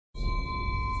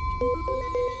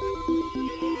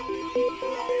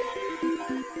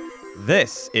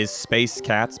This is Space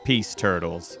Cats Peace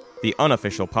Turtles, the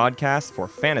unofficial podcast for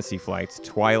Fantasy Flight's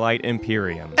Twilight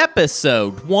Imperium.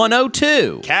 Episode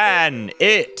 102. Can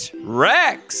It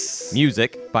Rex?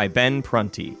 Music by Ben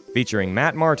Prunty, featuring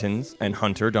Matt Martins and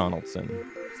Hunter Donaldson.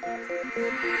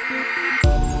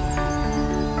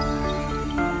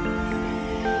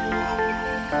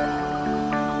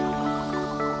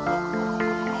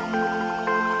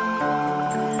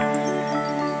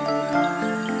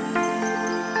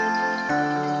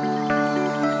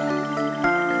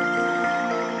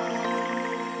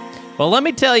 Well, let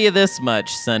me tell you this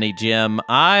much, Sonny Jim.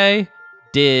 I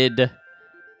did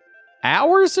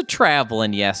hours of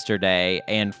traveling yesterday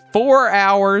and 4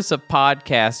 hours of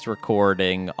podcast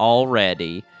recording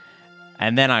already.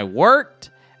 And then I worked,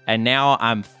 and now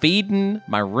I'm feeding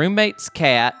my roommate's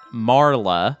cat,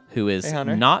 Marla, who is Hey,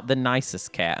 Hunter. not the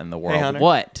nicest cat in the world. Hunter.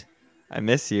 What? I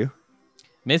miss you.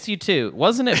 Miss you too.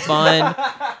 Wasn't it fun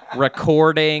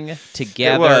recording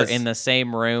together was. in the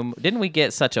same room? Didn't we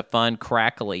get such a fun,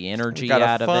 crackly energy Got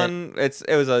out a of it?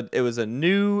 fun. It was a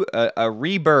new a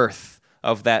rebirth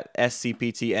of that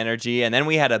SCPT energy, and then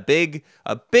we had a big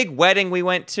wedding we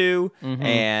went to,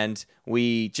 and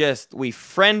we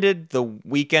friended the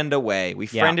weekend away. We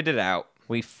Yeah. friended it out.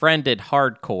 We friended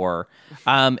hardcore.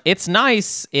 It's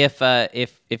nice if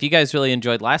you guys really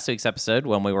enjoyed last week's episode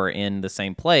when we were in the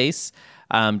same place.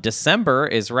 December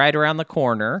is right around the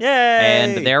corner, Yay!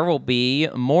 and there will be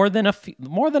more than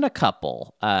a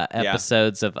couple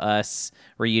episodes of us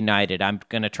reunited. I'm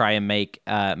gonna try and make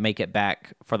it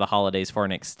back for the holidays for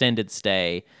an extended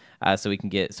stay, so we can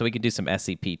do some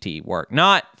SCPT work,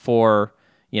 not for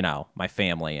my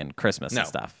family and Christmas and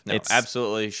stuff. No, It's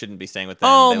absolutely shouldn't be staying with them.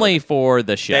 only for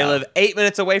the show. They live 8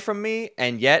 minutes away from me,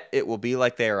 and yet it will be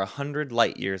like they are 100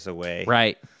 light years away.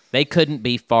 Right. They couldn't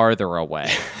be farther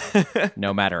away,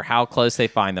 no matter how close they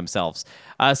find themselves.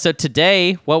 So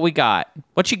today, what we got?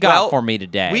 What you got for me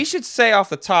today? We should say off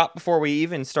the top, before we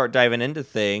even start diving into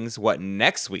things, what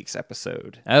next week's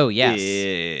episode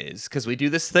is. Because we do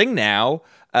this thing now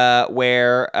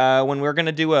where when we're going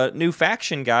to do a new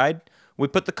faction guide, we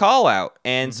put the call out.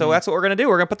 And so that's what we're going to do.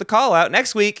 We're going to put the call out.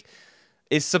 Next week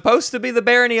is supposed to be the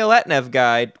Barony Aletnev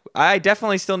guide. I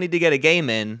definitely still need to get a game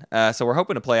in, so we're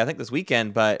hoping to play, I think, this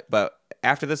weekend, but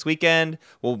after this weekend,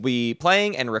 we'll be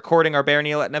playing and recording our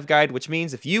Barony Aletnev guide, which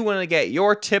means if you want to get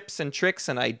your tips and tricks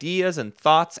and ideas and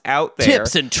thoughts out there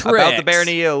Tips and about the tricks.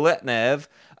 Barony Aletnev,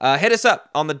 hit us up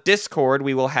on the Discord.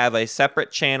 We will have a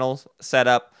separate channel set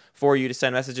up for you to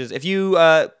send messages. If you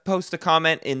post a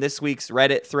comment in this week's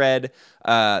Reddit thread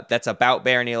that's about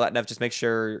Barony Aletnev, just make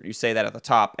sure you say that at the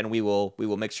top, and we will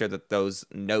make sure that those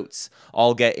notes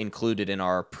all get included in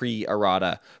our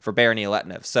pre-errata for Barony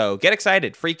Aletnev. So get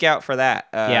excited, freak out for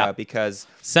that, because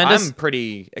I'm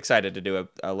pretty excited to do a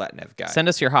Aletnev guy. Send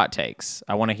us your hot takes.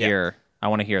 I want to hear. I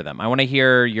want to hear them. I want to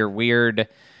hear your weird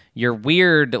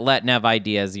Letnev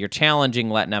ideas, your challenging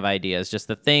Letnev ideas, just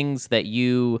the things that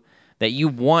you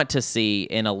want to see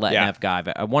in a Letnev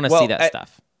guide. I want to see that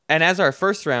stuff. And as our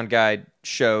first round guide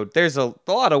showed, there's a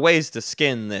lot of ways to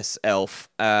skin this elf.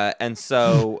 And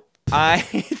so I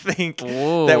think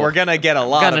that we're going to get a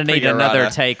lot of I'm going to need another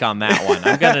take on that one.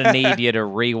 I'm going to need you to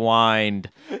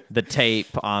rewind the tape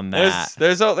on that.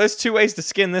 There's two ways to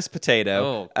skin this potato.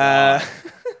 Oh, God.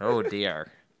 Oh,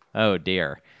 dear. Oh,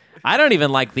 dear. I don't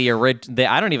even like the original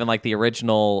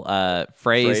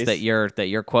phrase that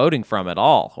you're quoting from at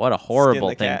all. What a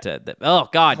horrible thing to. Oh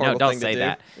God, no! Don't say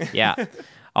that. Yeah.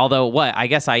 Although, I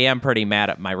guess I am pretty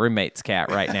mad at my roommate's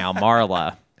cat right now,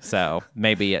 Marla. So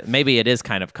maybe it is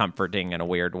kind of comforting in a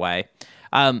weird way.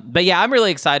 But yeah, I'm really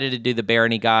excited to do the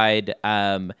Barony guide.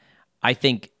 I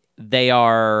think they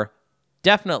are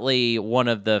definitely one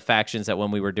of the factions that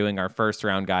when we were doing our first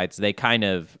round guides, they kind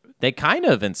of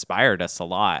inspired us a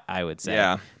lot, I would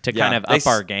say, to kind of up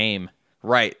our game.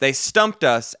 Right. They stumped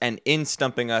us, and in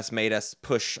stumping us made us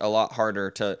push a lot harder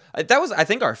to... That was, I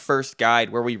think, our first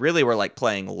guide where we really were like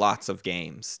playing lots of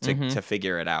games to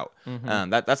figure it out.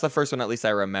 That's the first one, at least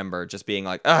I remember, just being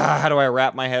like, how do I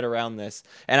wrap my head around this?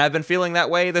 And I've been feeling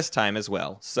that way this time as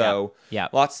well. So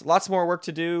lots more work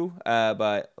to do,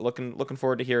 but looking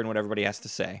forward to hearing what everybody has to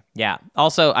say. Yeah.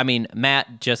 Also, I mean,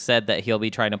 Matt just said that he'll be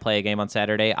trying to play a game on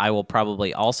Saturday. I will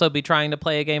probably also be trying to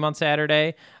play a game on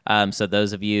Saturday. So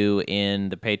those of you in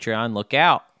the Patreon, look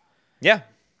out. Yeah.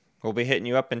 We'll be hitting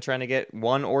you up and trying to get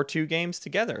 1 or 2 games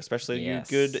together, especially you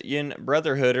good yin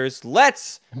Brotherhooders.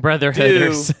 Let's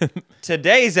do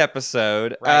today's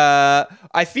episode. Right.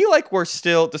 I feel like we're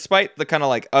still, despite the kind of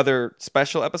like other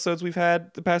special episodes we've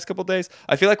had the past couple days,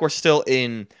 I feel like we're still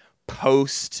in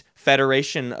post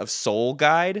Federation of Soul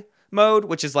guide mode,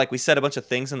 which is like we said a bunch of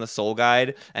things in the Soul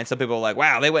Guide, and some people are like,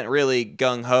 wow, they went really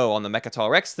gung-ho on the Mechatol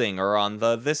Rex thing or on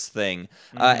this thing.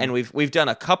 And we've done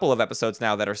a couple of episodes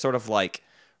now that are sort of like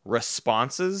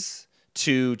responses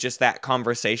to just that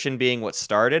conversation being what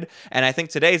started. And I think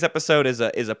today's episode is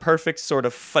a perfect sort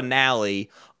of finale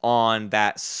on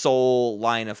that Soul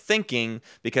line of thinking,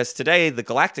 because today the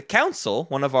Galactic Council,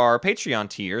 one of our Patreon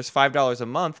tiers, $5 a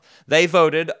month, they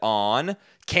voted on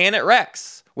Can It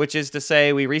Rex, which is to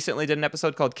say we recently did an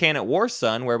episode called Can It War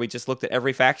Sun, where we just looked at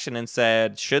every faction and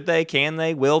said, should they, can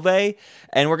they, will they?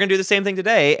 And we're going to do the same thing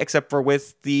today, except for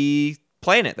with the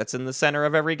planet that's in the center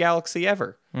of every galaxy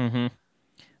ever. Mm-hmm.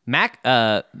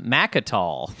 Mechatol.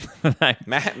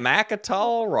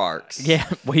 Mechatol Rarks. Yeah,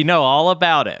 we know all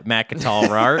about it. Mechatol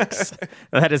Rarks.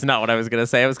 That is not what I was going to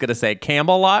say. I was going to say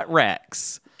Camelot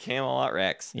Rex. Camelot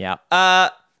Rex. Yeah.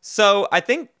 So I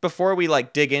think before we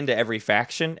like dig into every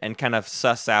faction and kind of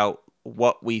suss out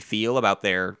what we feel about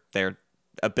their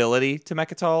ability to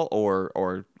Mechatol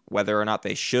or whether or not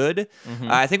they should,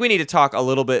 I think we need to talk a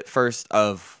little bit first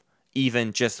of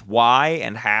even just why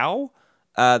and how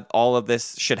all of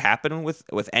this should happen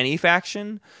with any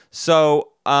faction. So,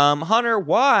 Hunter,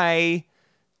 why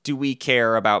do we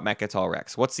care about Mechatol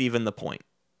Rex? What's even the point?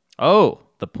 Oh,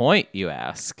 the point, you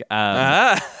ask.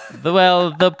 The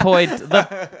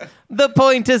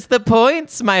point is the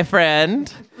points, my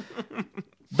friend.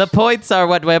 The points are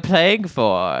what we're playing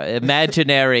for.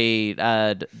 Imaginary,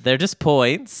 they're just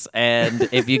points, and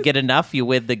if you get enough, you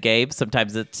win the game.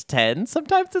 Sometimes it's 10,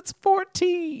 sometimes it's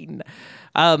 14.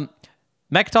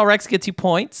 Mechatol Rex gets you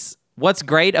points. What's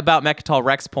great about Mechatol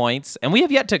Rex points, and we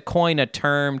have yet to coin a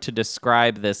term to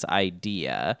describe this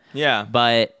idea. Yeah.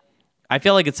 But I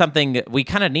feel like it's something we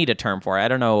kind of need a term for. I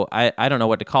don't know. I don't know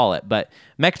what to call it. But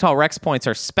Mechatol Rex points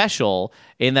are special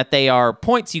in that they are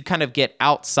points you kind of get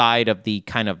outside of the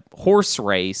kind of horse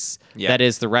race that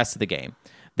is the rest of the game.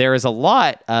 There is a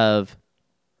lot of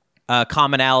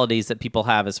commonalities that people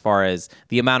have as far as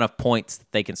the amount of points that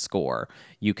they can score.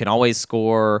 You can always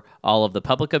score all of the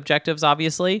public objectives,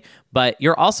 obviously, but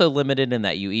you're also limited in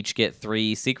that you each get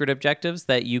 3 secret objectives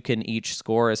that you can each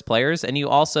score as players, and you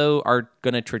also are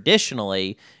going to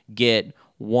traditionally get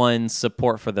 1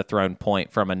 support for the throne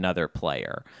point from another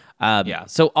player.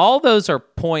 So all those are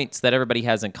points that everybody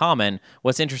has in common.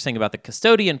 What's interesting about the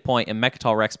Custodian point and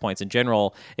Mechatol Rex points in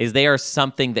general is they are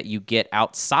something that you get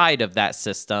outside of that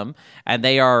system, and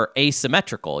they are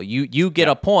asymmetrical. You get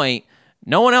a point.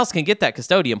 No one else can get that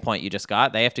Custodian point you just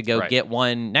got. They have to go get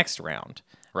one next round.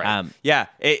 Right.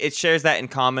 It shares that in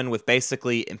common with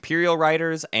basically Imperial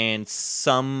Riders and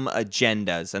some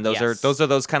agendas, and those are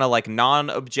those kind of like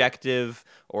non-objective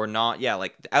or not,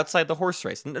 like outside the horse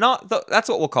race. That's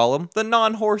what we'll call them, the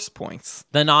non-horse points.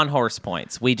 The non-horse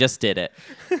points. We just did it.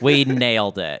 We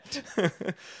nailed it.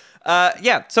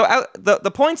 So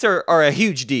the points are a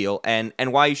huge deal, and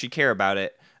why you should care about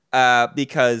it.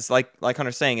 Because like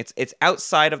Hunter's saying, it's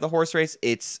outside of the horse race.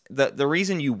 It's the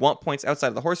reason you want points outside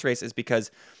of the horse race is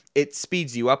because it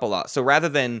speeds you up a lot. So rather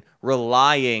than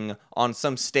relying on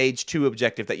some stage 2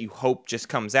 objective that you hope just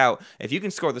comes out, if you can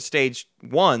score the stage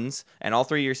 1s and all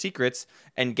 3 of your secrets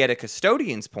and get a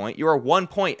Custodian's point, you are 1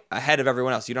 point ahead of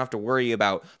everyone else. You don't have to worry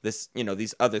about this,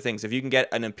 these other things. If you can get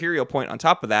an Imperial point on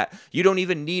top of that, you don't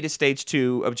even need a stage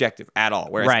 2 objective at all.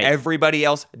 Whereas everybody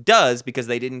else does, because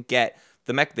they didn't get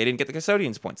they didn't get the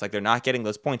Custodian's points. Like, they're not getting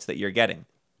those points that you're getting.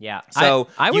 Yeah. So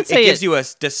I would say it gives you a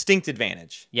distinct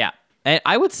advantage. Yeah. And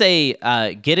I would say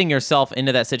getting yourself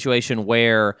into that situation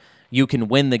where you can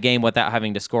win the game without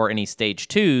having to score any stage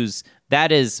 2s,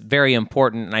 that is very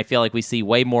important. And I feel like we see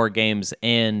way more games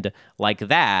end like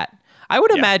that. I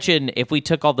would imagine if we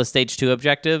took all the stage 2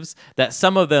 objectives, that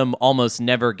some of them almost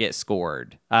never get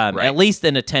scored, at least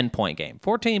in a 10-point game.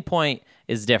 14-point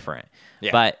is different.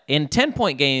 Yeah. But in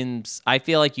 10-point games, I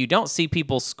feel like you don't see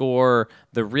people score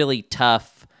the really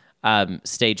tough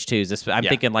stage 2s. I'm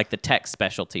thinking like the tech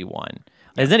specialty one.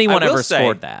 Has anyone ever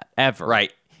scored that? Ever?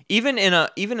 Right. Even in a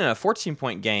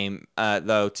 14-point game,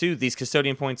 though, too, these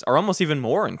Custodian points are almost even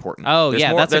more important. Oh,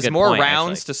 there's more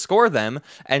rounds to score them,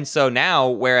 and so now,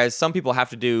 whereas some people have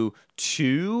to do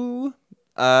 2,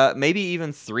 maybe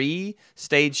even 3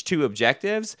 stage 2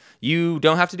 objectives, you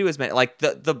don't have to do as many. Like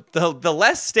the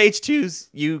less stage 2s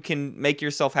you can make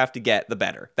yourself have to get, the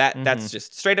better. That's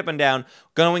just straight up and down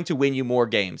going to win you more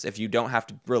games if you don't have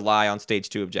to rely on stage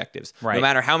 2 objectives. Right. No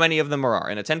matter how many of them there are.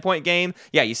 In a 10-point game,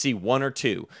 you see 1 or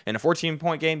 2. In a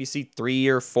 14-point game, you see 3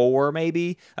 or 4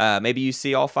 maybe. Maybe you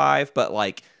see all 5, but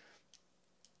like,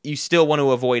 you still want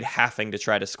to avoid having to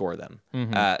try to score them.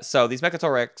 So these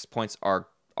Mechatol Rex points are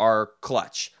are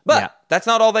clutch. But that's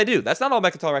not all they do. That's not all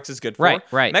Mechatol Rex is good for.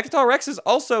 Right. Mechatol Rex is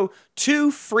also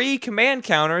 2 free command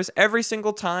counters every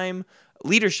single time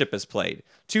leadership is played.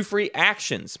 2 free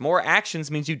actions. More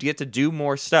actions means you get to do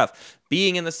more stuff.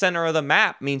 Being in the center of the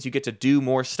map means you get to do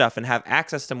more stuff and have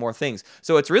access to more things.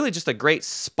 So it's really just a great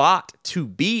spot to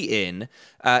be in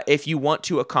if you want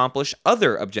to accomplish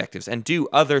other objectives and do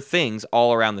other things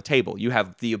all around the table. You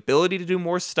have the ability to do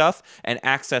more stuff and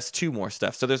access to more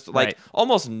stuff. So there's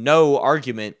almost no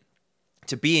argument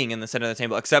to being in the center of the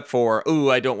table, except for,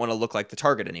 I don't want to look like the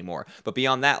target anymore. But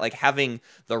beyond that, like having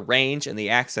the range and the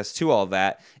access to all of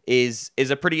that is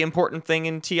a pretty important thing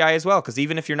in TI as well. Because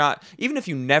even if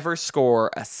you never score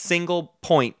a single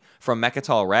point from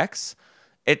Mechatol Rex,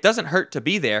 it doesn't hurt to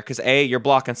be there because you're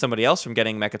blocking somebody else from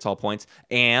getting Mechatol points,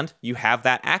 and you have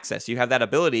that access. You have that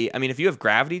ability. I mean, if you have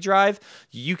Gravity Drive,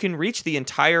 you can reach the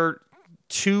entire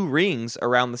 2 rings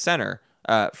around the center.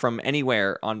 From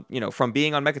anywhere from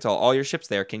being on Mechatol, all your ships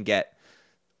there can get,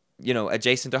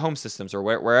 adjacent to home systems or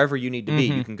wherever you need to be.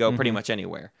 You can go pretty much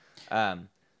anywhere.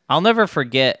 I'll never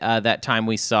forget that time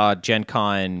we saw Gen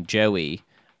Con Joey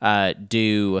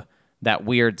do that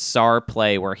weird SAR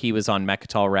play where he was on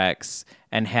Mechatol Rex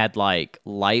and had like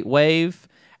Light Wave,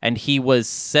 and he was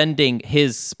sending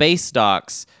his space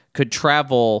docks could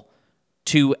travel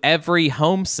to every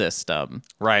home system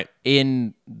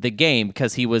in the game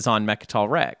because he was on Mechatol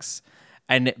Rex.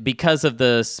 And because of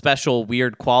the special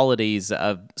weird qualities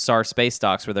of SAR space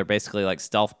docks, where they're basically like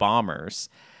stealth bombers,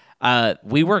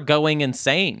 we were going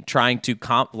insane trying to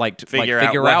figure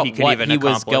out what he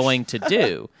was going to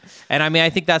do. And I mean,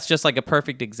 I think that's just like a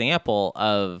perfect example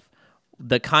of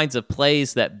the kinds of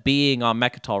plays that being on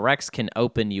Mechatol Rex can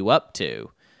open you up to.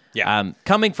 Yeah.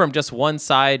 Coming from just one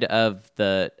side of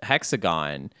the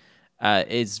hexagon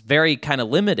is very kind of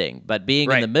limiting, but being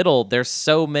in the middle, there's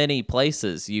so many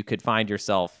places you could find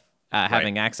yourself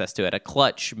having access to it. A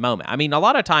clutch moment. I mean, a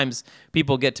lot of times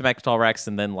people get to Mechatol Rex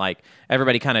and then like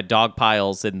everybody kind of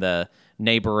dogpiles in the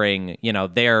neighboring,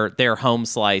 their home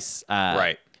slice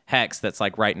hex that's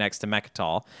like right next to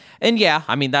Mechatol. And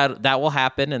I mean that will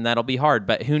happen and that'll be hard,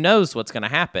 but who knows what's going to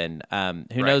happen?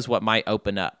 Who knows what might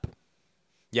open up?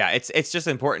 Yeah, it's just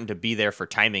important to be there for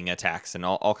timing attacks and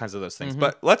all kinds of those things.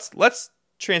 But let's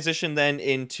transition then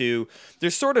into,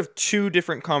 there's sort of 2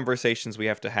 different conversations we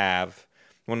have to have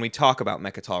when we talk about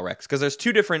Mechatol Rex, because there's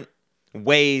 2 different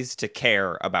ways to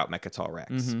care about Mechatol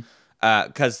Rex.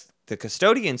 Because the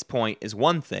Custodian's point is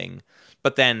one thing,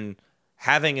 but then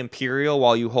having Imperial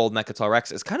while you hold Mechatol Rex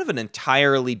is kind of an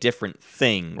entirely different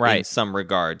thing in some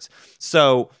regards.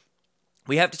 So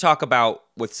we have to talk about,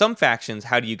 with some factions,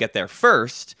 how do you get there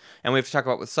first? And we have to talk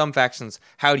about, with some factions,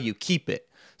 how do you keep it?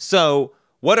 So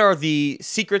what are the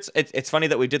secrets? It's funny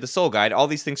that we did the Soul Guide. All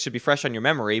these things should be fresh on your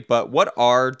memory, but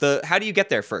how do you get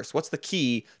there first? What's the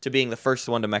key to being the first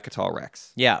one to Mechatol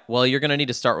Rex? Yeah, well, you're going to need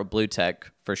to start with blue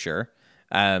tech for sure.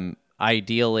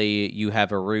 Ideally, you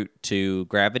have a route to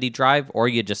Gravity Drive, or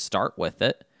you just start with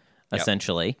it,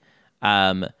 essentially.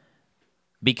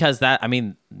 Because that's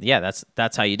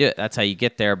how you do it. That's how you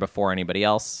get there before anybody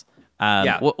else.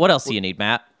 What else do you need,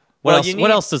 Matt? What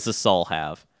else does the Soul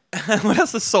have? What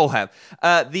else does Soul have?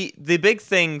 The big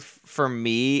thing for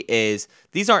me is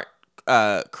these aren't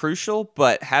crucial,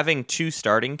 but having 2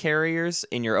 starting carriers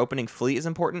in your opening fleet is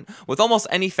important. With almost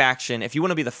any faction, if you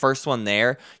want to be the first one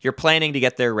there, you're planning to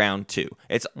get there round 2.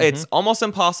 It's almost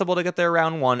impossible to get there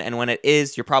round 1, and when it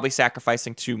is, you're probably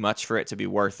sacrificing too much for it to be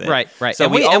worth it. Right. So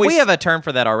we have a term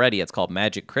for that already. It's called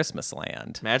Magic Christmas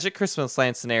Land. Magic Christmas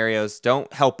Land scenarios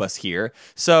don't help us here.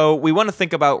 So we want to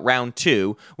think about round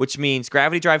 2, which means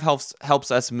Gravity Drive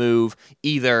helps us move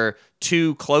either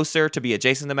too closer to be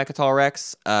adjacent to Mechatol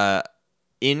Rex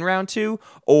in round 2,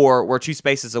 or we're 2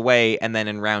 spaces away, and then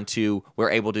in round 2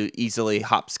 we're able to easily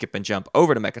hop, skip, and jump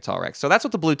over to Mechatol Rex. So that's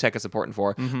what the blue tech is important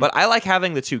for. But I like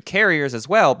having the 2 carriers as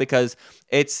well, because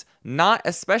it's not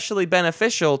especially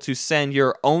beneficial to send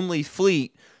your only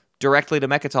fleet directly to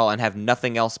Mechatol and have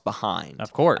nothing else behind.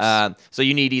 Of course. So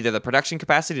you need either the production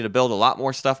capacity to build a lot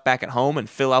more stuff back at home and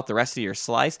fill out the rest of your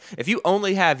slice. If you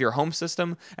only have your home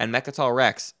system and Mechatol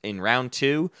Rex in round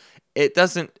 2,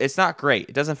 it's not great.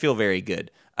 It doesn't feel very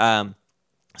good.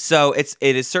 So it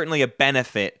is certainly a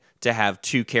benefit to have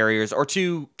 2 carriers or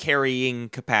 2 carrying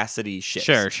capacity ships.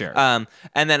 Sure. And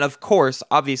then, of course,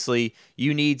 obviously,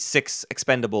 you need 6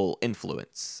 expendable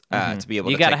influence to be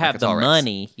able to take Mechatol Rex. You got to have the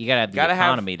money. You got to have the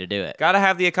economy to do it. Got to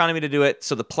have the economy to do it.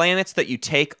 So the planets that you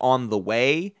take on the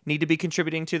way need to be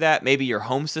contributing to that. Maybe your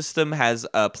home system has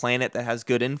a planet that has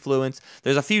good influence.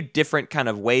 There's a few different kind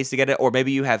of ways to get it. Or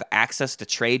maybe you have access to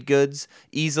trade goods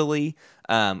easily.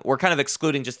 We're kind of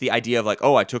excluding just the idea of like,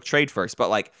 oh, I took trade first, but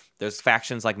like there's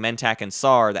factions like Mentak and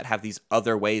Sar that have these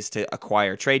other ways to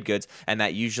acquire trade goods, and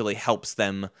that usually helps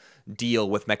them deal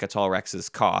with Mechatol Rex's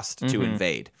cost to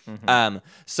invade.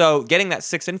 So getting that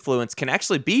 6 influence can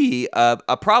actually be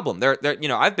a problem. There,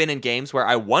 I've been in games where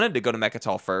I wanted to go to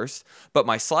Mechatol first, but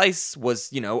my slice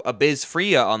was, Abyss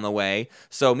Freya on the way.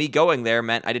 So me going there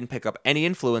meant I didn't pick up any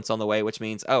influence on the way, which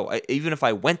means, even if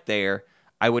I went there,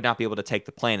 I would not be able to take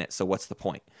the planet. So what's the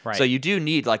point? Right. So you do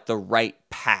need like the right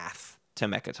path to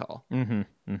Mechatol.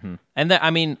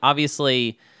 And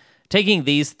obviously, taking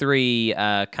these 3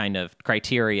 kind of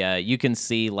criteria, you can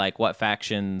see like what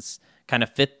factions kind of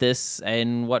fit this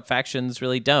and what factions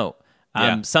really don't.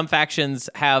 Some factions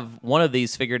have one of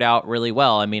these figured out really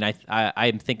well. I mean,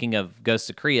 I'm thinking of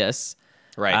Ghost of Creus,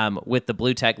 right? With the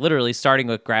blue tech, literally starting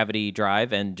with gravity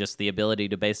drive and just the ability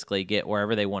to basically get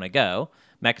wherever they want to go.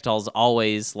 Mechatol's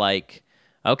always like,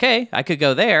 okay, I could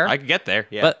go there. I could get there,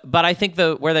 yeah. But I think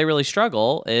where they really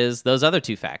struggle is those other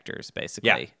 2 factors,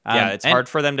 basically. It's hard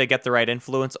for them to get the right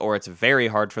influence, or it's very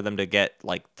hard for them to get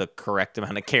like the correct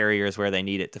amount of carriers where they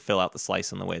need it to fill out the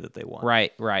slice in the way that they want.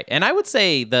 Right. And I would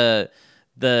say the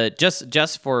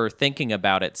just for thinking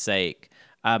about its sake,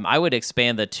 I would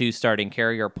expand the 2 starting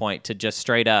carrier point to just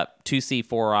straight up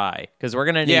 2C4I, because we're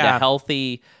gonna need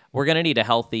a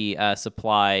healthy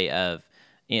supply of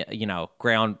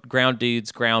ground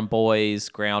dudes, ground boys,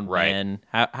 ground men,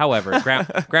 however,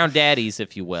 ground daddies,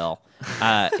 if you will,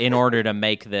 in order to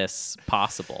make this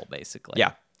possible, basically.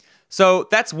 Yeah. So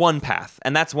that's one path,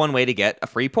 and that's one way to get a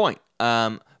free point.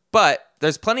 But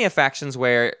there's plenty of factions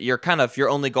where your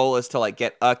only goal is to like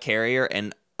get a carrier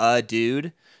and a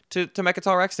dude to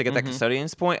Mechatol Rex to get that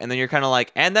Custodian's point, and then you're kind of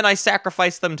like, and then I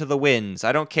sacrifice them to the winds.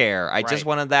 I don't care. I just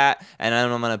wanted that, and then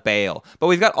I'm going to bail. But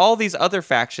we've got all these other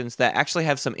factions that actually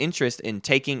have some interest in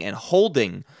taking and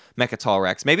holding Mechatol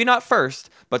Rex. Maybe not first,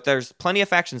 but there's plenty of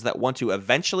factions that want to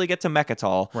eventually get to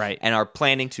Mechatol, and are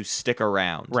planning to stick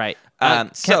around. Right.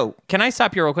 Can I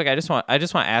stop you real quick? I just want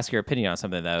to ask your opinion on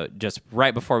something though, just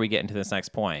right before we get into this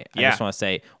next point. I just want to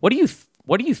say, what do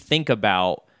you think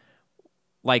about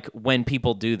like when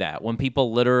people do that, when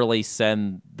people literally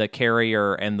send the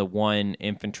carrier and the 1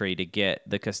 infantry to get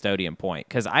the custodian point?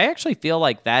 Because I actually feel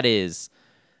like that's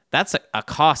a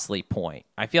costly point.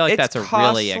 I feel like that's a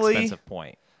really expensive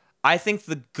point. I think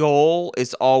the goal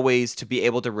is always to be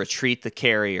able to retreat the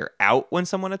carrier out when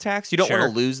someone attacks. You don't want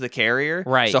to lose the carrier.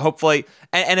 Right. So hopefully,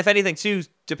 and if anything too,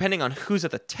 depending on who's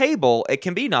at the table, it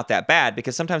can be not that bad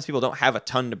because sometimes people don't have a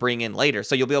ton to bring in later.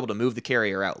 So you'll be able to move the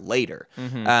carrier out later.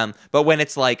 But when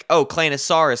it's like, oh, Clan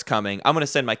Assar is coming, I'm going to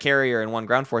send my carrier and 1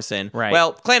 ground force in. Right.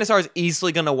 Well, Clan Assar is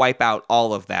easily going to wipe out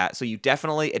all of that. So it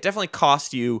definitely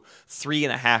costs you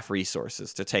 3.5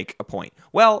 resources to take a point.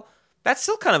 Well, that's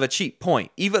still kind of a cheap point,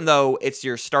 even though it's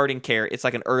your starting carrier. It's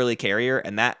like an early carrier,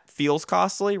 and that feels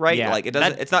costly, right? Yeah, like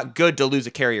it's not good to lose a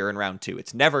carrier in round 2.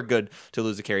 It's never good to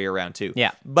lose a carrier round 2.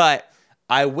 Yeah. But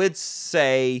I would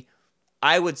say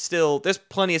there's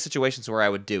plenty of situations where I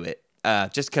would do it,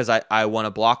 just because I want to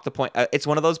block the point. It's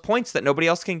one of those points that nobody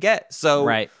else can get.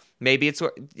 So maybe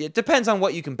it depends on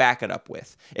what you can back it up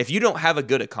with. If you don't have a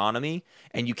good economy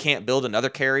and you can't build another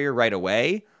carrier right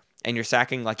away, and you're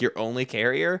sacking like your only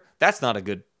carrier, that's not a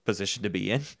good position to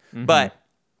be in. But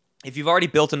if you've already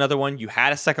built another one, you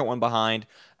had a second one behind,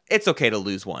 it's okay to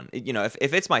lose one.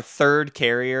 If it's my 3rd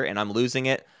carrier and I'm losing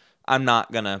it, I'm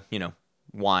not gonna,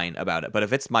 whine about it. But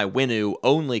if it's my Winnu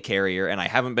only carrier and I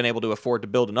haven't been able to afford to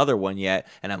build another one yet,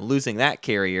 and I'm losing that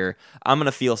carrier, I'm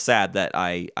gonna feel sad that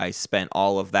I spent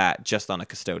all of that just on a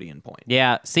custodian point.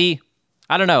 Yeah, see,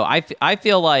 I don't know. I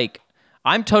feel like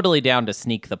I'm totally down to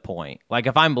sneak the point. Like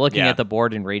if I'm looking at the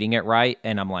board and reading it right,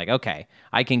 and I'm like, okay,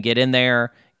 I can get in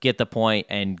there, get the point,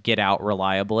 and get out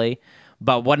reliably.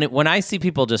 But when I see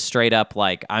people just straight up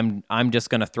like I'm just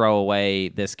gonna throw away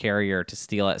this carrier to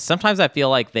steal it, sometimes I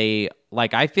feel like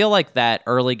I feel like that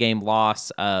early game loss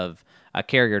of a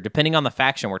carrier, depending on the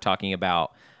faction we're talking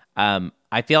about.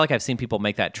 I feel like I've seen people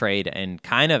make that trade and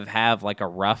kind of have like a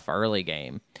rough early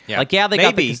game. Yeah. They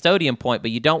got the custodian point, but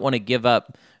you don't want to give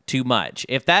up too much.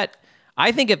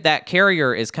 I think if that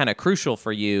carrier is kind of crucial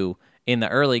for you in the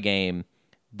early game,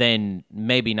 then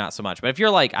maybe not so much. But if you're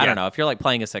like, I don't know, if you're like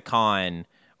playing as a con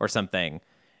or something,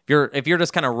 if you're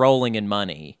just kind of rolling in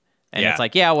money and it's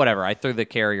like, whatever, I threw the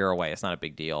carrier away, it's not a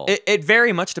big deal. It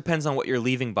very much depends on what you're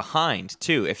leaving behind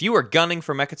too. If you were gunning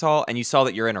for Mechatol and you saw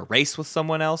that you're in a race with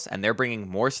someone else and they're bringing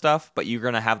more stuff, but you're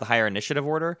going to have the higher initiative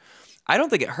order, I don't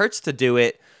think it hurts to do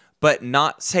it, but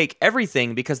not take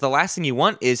everything, because the last thing you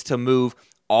want is to move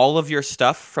all of your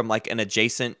stuff from like an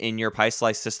adjacent in your Pie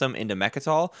Slice system into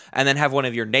Mechatol, and then have one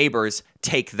of your neighbors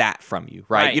take that from you,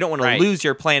 right? You don't want to lose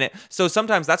your planet. So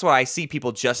sometimes that's why I see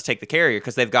people just take the carrier,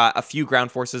 because they've got a few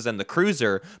ground forces and the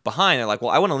cruiser behind. They're like,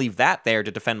 well, I want to leave that there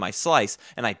to defend my slice,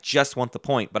 and I just want the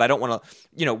point, but I don't want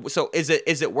to, so is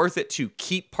it worth it to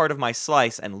keep part of my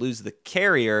slice and lose the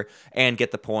carrier and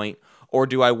get the point? Or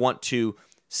do I want to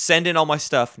send in all my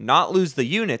stuff, not lose the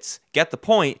units, get the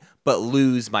point, but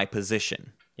lose my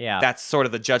position? Yeah. That's sort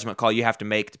of the judgment call you have to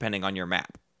make depending on your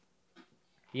map.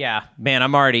 Yeah, man,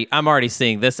 I'm already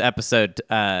seeing this episode.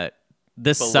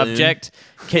 This balloon. Subject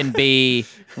can be.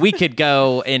 We could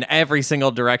go in every single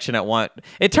direction at once.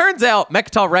 It turns out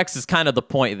Mechatol Rex is kind of the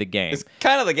point of the game. It's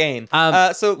kind of the game.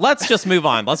 So let's just move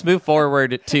on. Let's move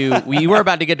forward to. We were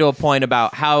about to get to a point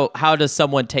about how does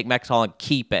someone take Mechatol and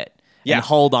keep it and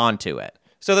hold on to it.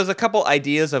 So there's a couple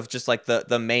ideas of just like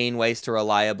the main ways to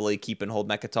reliably keep and hold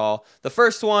Mechatol. The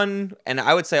first one, and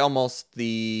I would say almost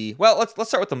let's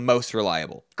start with the most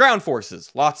reliable. Ground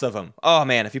forces, lots of them. Oh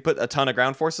man, if you put a ton of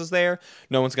ground forces there,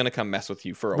 no one's going to come mess with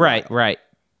you for a while. Right.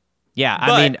 Yeah,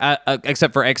 I mean,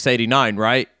 except for X89,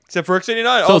 right? Except for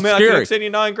X89. So oh man, scary. I can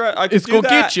X89, I can it's do that. It's going to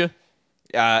get you.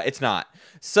 It's not.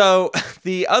 So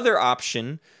the other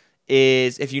option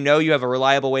is if you have a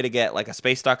reliable way to get like a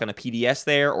space dock and a PDS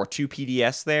there, or 2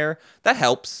 PDS there, that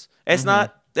helps. It's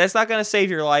not going to save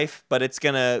your life, but it's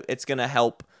gonna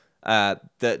help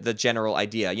the general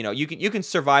idea. You can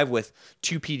survive with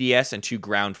 2 PDS and 2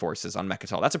 ground forces on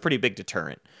Mechatol. That's a pretty big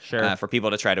deterrent for people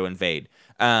to try to invade.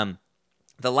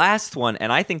 The last one,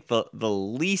 and I think the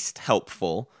least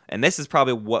helpful, and this is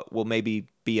probably what will maybe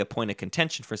be a point of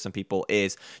contention for some people,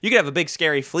 is you could have a big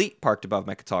scary fleet parked above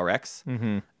Mechatol Rex.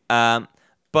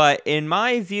 But in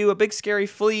my view, a big scary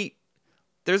fleet,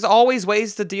 there's always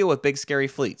ways to deal with big scary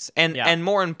fleets. And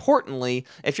more importantly,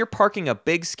 if you're parking a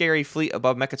big scary fleet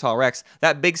above Mechatol Rex,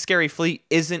 that big scary fleet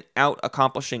isn't out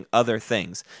accomplishing other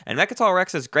things. And Mechatol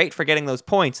Rex is great for getting those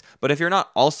points, but if you're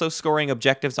not also scoring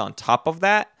objectives on top of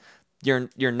that, you're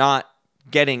not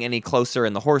getting any closer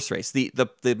in the horse race. The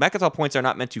Mechatol points are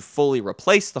not meant to fully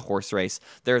replace the horse race.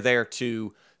 They're there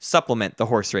to supplement the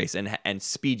horse race and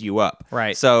speed you up.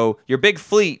 Right. So your big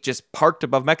fleet just parked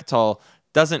above Mechatol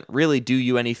doesn't really do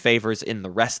you any favors in the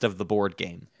rest of the board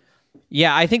game.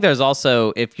 Yeah, I think there's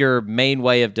also, if your main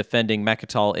way of defending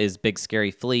Mechatol is big scary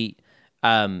fleet,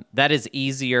 that is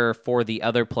easier for the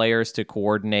other players to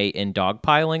coordinate in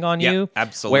dogpiling on you.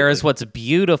 Absolutely. Whereas what's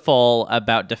beautiful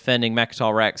about defending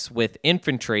Mechatol Rex with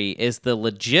infantry is the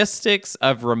logistics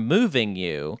of removing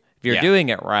you, if you're doing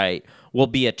it right, will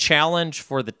be a challenge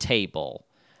for the table.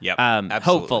 Yep.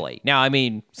 Hopefully. Now, I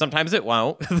mean, sometimes it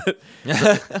won't.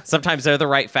 Sometimes they're the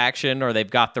right faction, or they've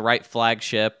got the right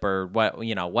flagship, or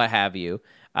what have you,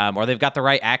 or they've got the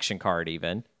right action card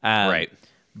even. Right.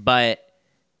 But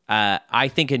I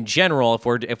think in general,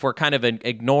 if we're kind of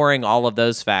ignoring all of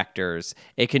those factors,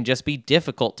 it can just be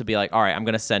difficult to be like, all right, I'm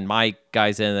going to send my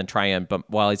guys in and try and, but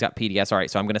he's got PDS. All right,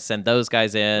 so I'm going to send those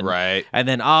guys in. Right. And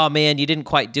then, oh man, you didn't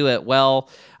quite do it. Well,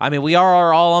 I mean, we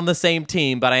are all on the same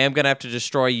team, but I am going to have to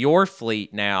destroy your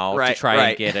fleet now to try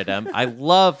and get at them. I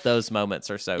love those moments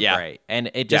are so great.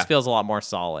 And it just feels a lot more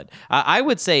solid. I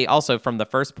would say also from the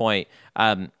first point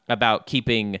about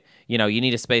keeping, you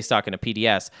need a space dock and a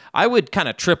PDS, I would kind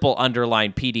of triple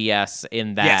underline PDS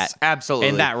in that. Yes, absolutely.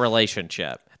 In that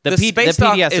relationship. The space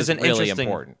dock PDS is really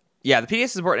important. Yeah, the PDS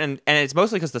is important, and it's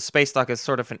mostly because the space dock is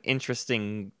sort of an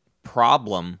interesting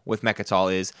problem with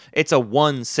Mechatol. Is it's a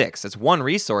 1/6. It's one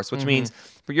resource, which means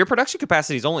your production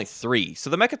capacity is only 3. So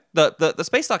the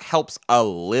space dock helps a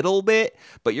little bit,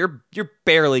 but you're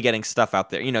barely getting stuff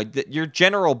out there. Your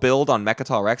general build on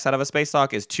Mechatol Rex out of a space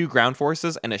dock is 2 ground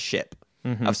forces and a ship.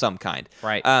 Of some kind.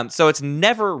 Right. So it's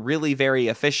never really very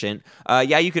efficient.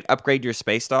 You could upgrade your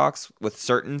space docks with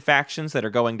certain factions that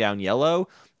are going down yellow,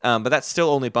 but that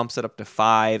still only bumps it up to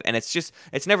 5, and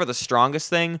it's never the strongest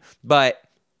thing, but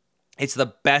it's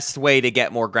the best way to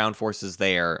get more ground forces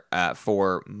there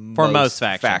for most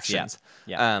factions.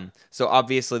 Yeah. So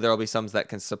obviously there will be some that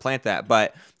can supplant that,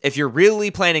 but if you're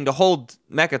really planning to hold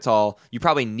Mechatol, you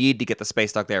probably need to get the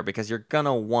space dock there because you're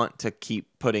gonna want to keep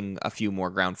putting a few more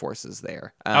ground forces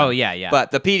there.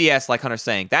 But the PDS, like Hunter's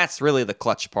saying, that's really the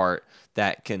clutch part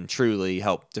that can truly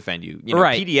help defend you.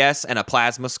 PDS and a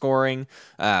plasma scoring,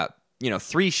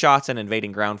 3 shots and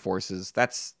invading ground forces.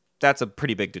 That's a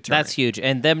pretty big deterrent. That's huge,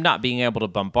 and them not being able to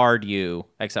bombard you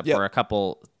except for a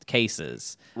couple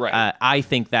cases. Right. I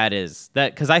think that is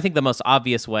that because I think the most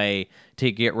obvious way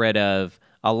to get rid of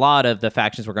a lot of the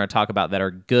factions we're going to talk about that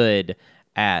are good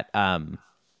at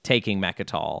taking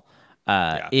Mechatol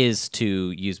is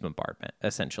to use bombardment,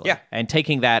 essentially. Yeah. And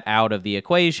taking that out of the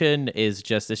equation is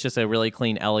just a really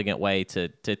clean, elegant way to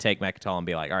take Mecatol and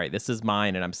be like, all right, this is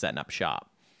mine, and I'm setting up shop.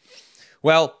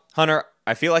 Well, Hunter,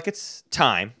 I feel like it's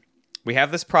time. We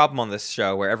have this problem on this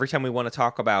show where every time we want to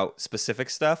talk about specific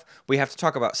stuff, we have to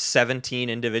talk about 17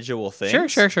 individual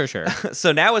things. Sure.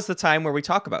 So now is the time where we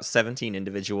talk about 17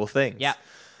 individual things. Yeah.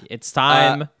 It's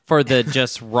time for the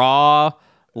just raw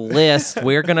list.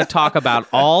 We're going to talk about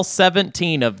all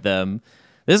 17 of them.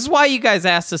 This is why you guys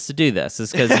asked us to do this,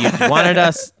 is because you wanted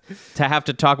us to have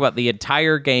to talk about the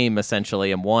entire game, essentially,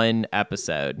 in one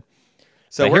episode.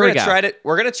 So we're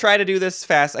gonna try to do this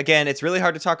fast. Again, it's really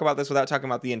hard to talk about this without talking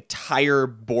about the entire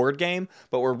board game,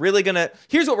 but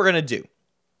here's what we're gonna do.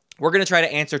 We're gonna try to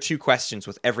answer 2 questions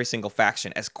with every single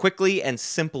faction as quickly and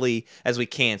simply as we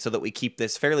can, so that we keep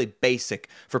this fairly basic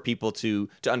for people to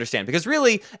understand. Because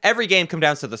really, every game comes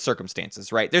down to the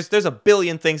circumstances, right? There's a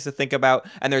billion things to think about,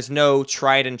 and there's no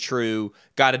tried and true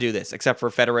gotta do this, except for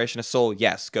Federation of Soul.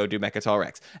 Yes, go do Mecatol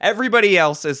Rex. Everybody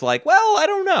else is like, well, I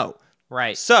don't know.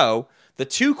 Right. So the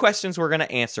 2 questions we're going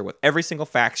to answer with every single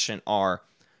faction are,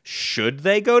 should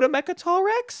they go to Mecatol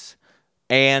Rex?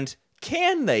 And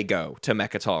can they go to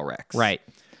Mecatol Rex? Right.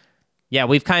 Yeah,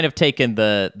 we've kind of taken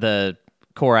the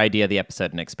core idea of the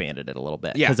episode and expanded it a little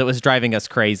bit. Because it was driving us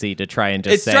crazy to try and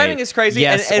just say, driving us crazy.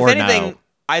 Yes, and if or anything, no.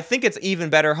 I think it's even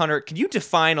better, Hunter. Can you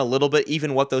define a little bit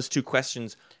even what those 2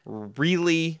 questions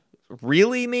really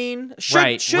mean?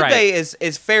 Should they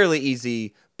is fairly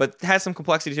easy, but has some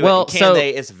complexity to it. And can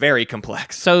they is very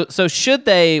complex. So should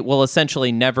they will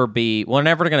essentially never be... We're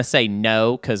never going to say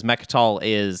no, because Mecatol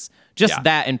is just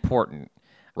that important.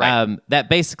 Right. That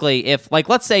basically, if, like,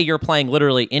 let's say you're playing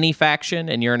literally any faction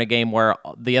and you're in a game where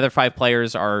the other 5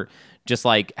 players are just,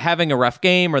 like, having a rough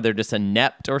game, or they're just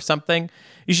inept or something,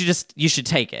 you should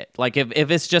take it. Like, if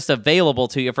it's just available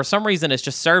to you, for some reason it's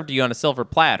just served to you on a silver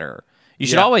platter, you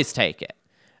should always take it.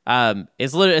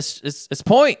 It's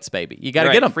points, baby. You got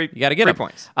to get them. You got to get them.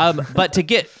 Points. But to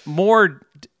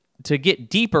get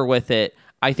deeper with it,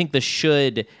 I think the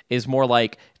should is more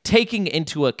like taking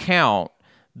into account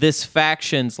this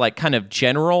faction's like kind of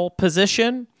general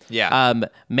position. Yeah.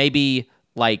 Maybe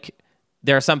like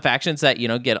there are some factions that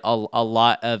get a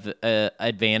lot of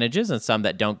advantages, and some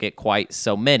that don't get quite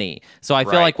so many. So I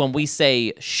feel like when we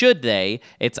say should they,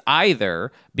 it's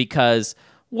either because,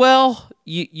 well,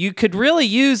 you could really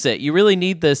use it. You really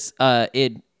need this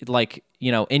in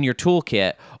your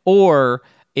toolkit. Or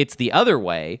it's the other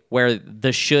way, where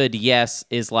the should yes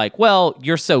is like, well,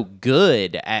 you're so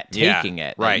good at taking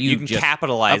it. Right. You can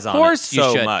capitalize on it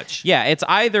so much. Yeah, it's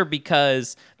either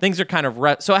because things are kind of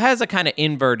rough. So it has a kind of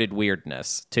inverted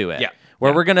weirdness to it. Yeah.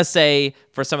 Where we're going to say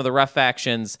for some of the rough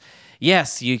factions,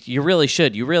 yes, you really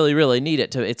should. You really, really need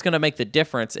it. It's going to make the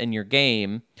difference in your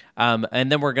game. And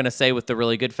then we're going to say with the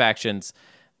really good factions,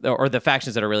 or the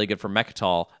factions that are really good for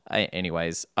Mecatol,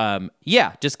 anyways,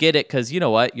 just get it, because you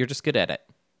know what? You're just good at it.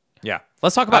 Yeah.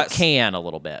 Let's talk about Can a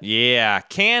little bit. Yeah,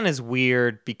 Can is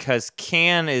weird, because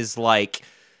Can is like,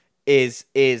 is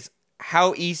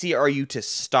how easy are you to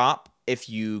stop if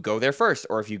you go there first,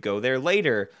 or if you go there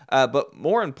later? But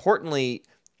more importantly,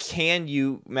 can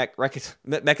you,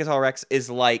 Mecatol Rex is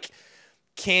like,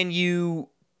 can you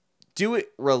do it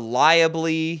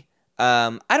reliably?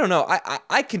 I don't know.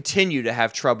 I continue to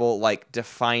have trouble like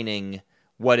defining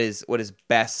what is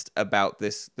best about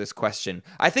this question.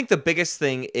 I think the biggest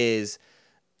thing is,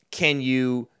 can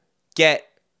you get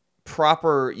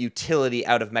proper utility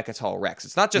out of Mecatol Rex?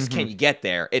 It's not just can you get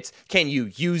there, it's can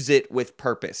you use it with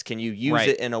purpose? Can you use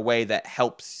it in a way that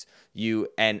helps you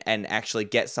and actually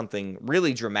get something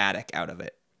really dramatic out of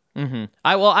it?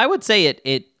 I would say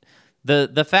it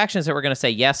the factions that we're going to say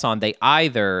yes on, they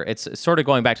either, it's sort of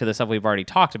going back to the stuff we've already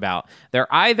talked about,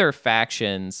 they're either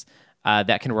factions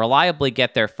that can reliably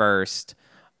get there first,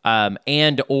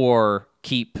 and or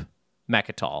keep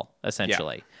Mecatol,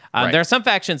 essentially. There are some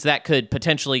factions that could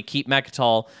potentially keep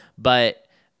Mecatol, but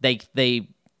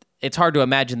it's hard to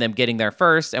imagine them getting there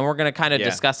first, and we're going to kind of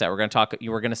discuss that. We're going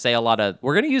to say we're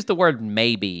going to use the word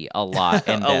maybe a lot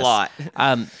in this. A lot.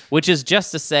 Which is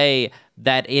just to say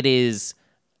that it is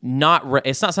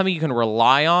it's not something you can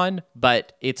rely on,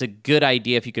 but it's a good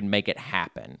idea if you can make it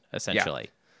happen, essentially. Yeah.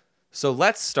 So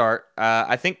let's start.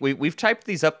 I think we've typed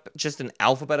these up just in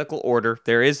alphabetical order.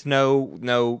 There is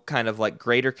no kind of like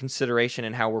greater consideration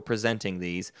in how we're presenting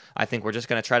these. I think we're just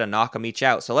going to try to knock them each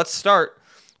out. So let's start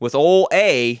with old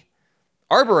A,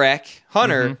 Arborec.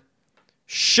 Hunter,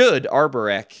 should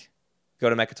Arborec go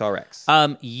to Mecatol Rex?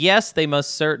 Yes, they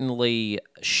most certainly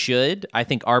should. I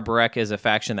think Arborec is a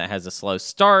faction that has a slow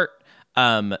start.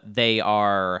 They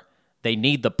are they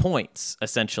need the points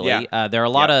essentially. There are a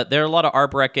lot of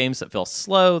Arborec games that feel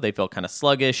slow. They feel kind of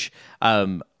sluggish.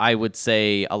 I would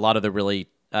say a lot of the really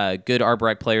good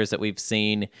Arborec players that we've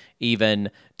seen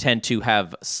even tend to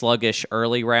have sluggish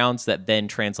early rounds that then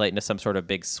translate into some sort of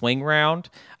big swing round.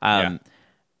 And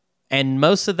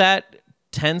most of that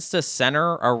tends to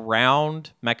center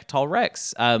around Mecatol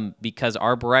Rex because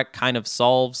Arborec kind of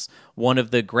solves one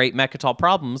of the great Mecatol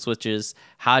problems, which is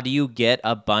how do you get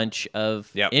a bunch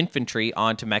of infantry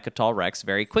onto Mecatol Rex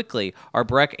very quickly?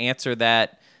 Arborec answer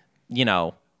that,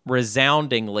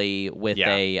 resoundingly with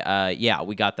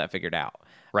we got that figured out.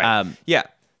 Right.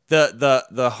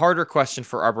 The harder question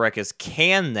for Arborec is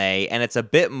can they? And it's a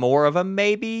bit more of a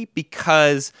maybe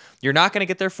because you're not going to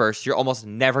get there first. You're almost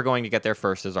never going to get there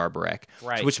first as Arborec.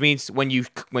 Right. So, which means when you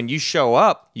show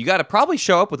up, you got to probably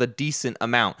show up with a decent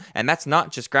amount. And that's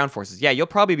not just ground forces. Yeah, you'll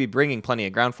probably be bringing plenty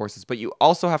of ground forces, but you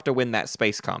also have to win that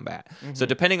space combat. Mm-hmm. So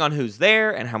depending on who's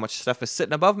there and how much stuff is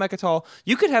sitting above Mecatol,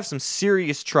 you could have some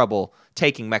serious trouble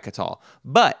taking Mecatol.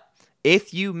 But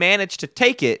if you manage to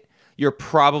take it, you're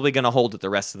probably going to hold it the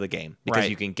rest of the game because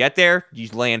you can get there, you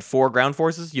land 4 ground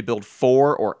forces, you build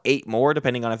 4 or 8 more,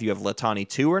 depending on if you have Letani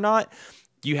 2 or not.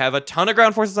 You have a ton of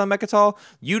ground forces on Mecatol.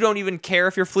 You don't even care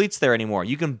if your fleet's there anymore.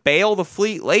 You can bail the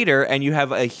fleet later, and you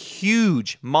have a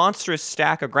huge, monstrous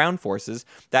stack of ground forces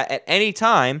that at any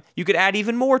time you could add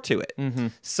even more to it. Mm-hmm.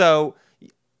 So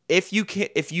if you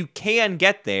can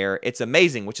get there, it's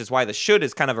amazing, which is why the should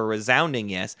is kind of a resounding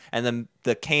yes, and then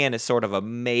the can is sort of a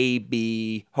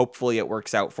maybe. Hopefully it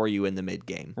works out for you in the mid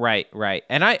game. Right.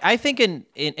 And I think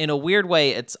in a weird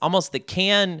way, it's almost the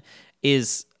can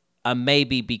is a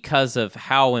maybe because of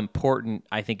how important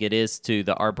I think it is to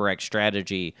the Arborec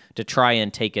strategy to try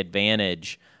and take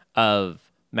advantage of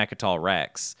Mecatol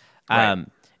Rex. Right.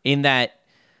 In that,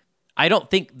 I don't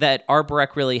think that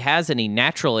Arborec really has any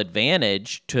natural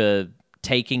advantage to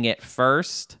taking it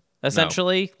first,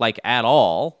 essentially, like at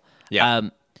all. Yeah.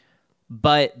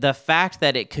 But the fact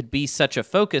that it could be such a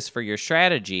focus for your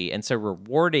strategy and so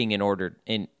rewarding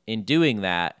in doing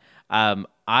that,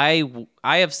 I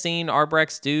have seen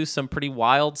Arborecs do some pretty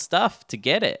wild stuff to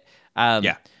get it.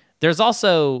 There's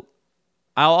also,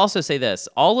 I'll also say this,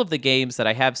 all of the games that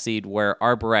I have seen where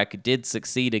Arborec did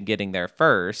succeed in getting there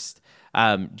first,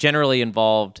 generally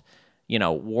involved,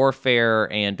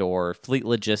 warfare and or fleet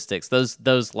logistics,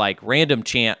 those like random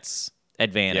chance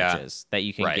advantages that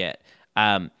you can get.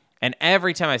 And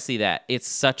every time I see that, it's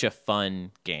such a fun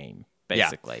game,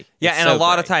 basically. Yeah, and so a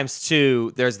lot of times,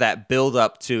 too, there's that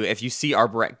build-up to if you see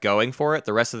Arborec going for it,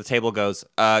 the rest of the table goes,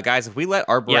 guys, if we let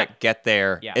Arborec get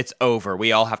there, it's over.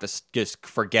 We all have to just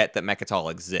forget that Mecatol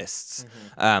exists,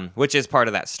 which is part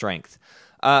of that strength.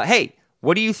 Hey,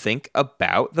 what do you think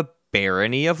about the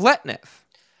Barony of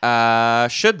Letnev?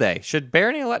 Should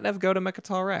Barony of Letnev go to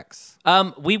Mecatol Rex?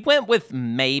 We went with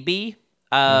maybe.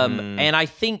 And I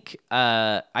think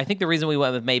the reason we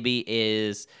went with maybe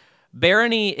is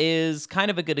Barony is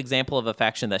kind of a good example of a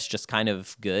faction that's just kind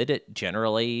of good at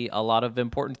generally a lot of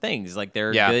important things. Like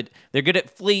they're good at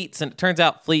fleets, and it turns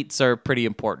out fleets are pretty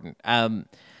important.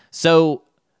 So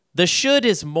the should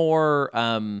is more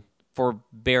for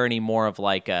Barony more of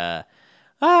like a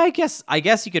I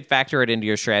guess you could factor it into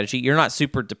your strategy. You're not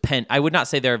super dependent. I would not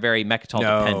say they're very Mecatol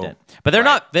dependent, but they're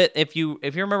not. If you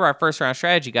remember our first round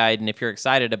strategy guide, and if you're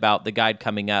excited about the guide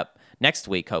coming up next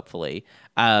week, hopefully,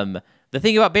 the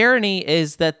thing about Barony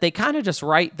is that they kind of just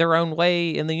write their own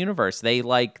way in the universe. They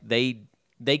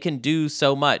can do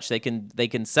so much. They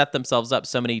can set themselves up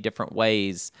so many different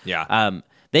ways. Yeah.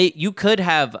 You could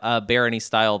have a Barony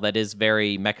style that is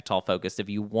very Mecatol focused if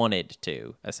you wanted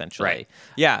to, essentially. Right.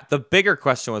 Yeah. The bigger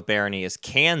question with Barony is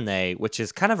can they, which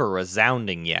is kind of a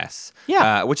resounding yes.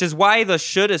 Yeah. Which is why the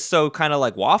should is so kind of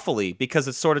like waffly, because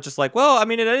it's sort of just like, well, I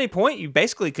mean, at any point you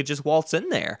basically could just waltz in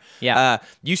there. Yeah.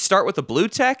 You start with the blue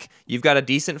tech. You've got a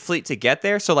decent fleet to get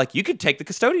there, so like you could take the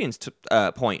custodians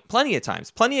point plenty of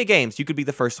times, plenty of games. You could be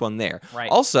the first one there. Right.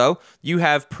 Also, you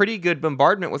have pretty good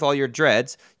bombardment with all your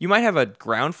dreads. You might have a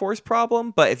ground force problem,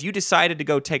 but if you decided to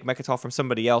go take Mecatol from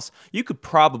somebody else, you could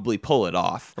probably pull it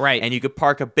off. Right. And you could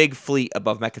park a big fleet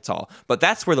above Mecatol. But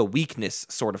that's where the weakness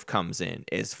sort of comes in,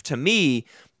 is to me,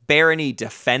 Barony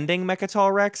defending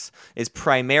Mecatol Rex is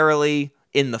primarily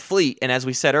in the fleet. And as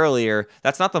we said earlier,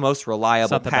 that's not the most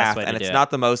reliable path, and it's not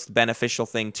the most beneficial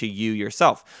thing to you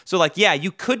yourself. So like, yeah,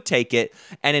 you could take it,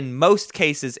 and in most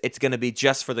cases, it's going to be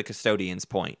just for the custodian's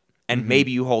point. And maybe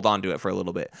you hold on to it for a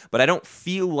little bit. But I don't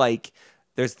feel like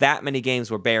there's that many games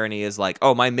where Barony is like,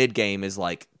 oh, my mid game is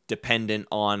like dependent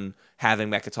on having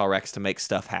Mecatol Rex to make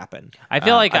stuff happen. I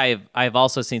feel like I've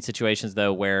also seen situations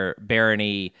though where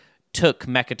Barony took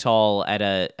Mechatol at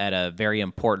a very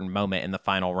important moment in the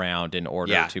final round in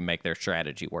order to make their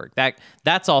strategy work.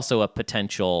 That's also a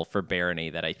potential for Barony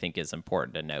that I think is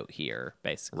important to note here,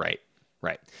 basically.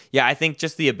 Right. Yeah, I think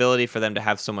just the ability for them to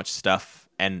have so much stuff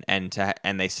and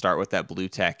they start with that blue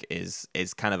tech is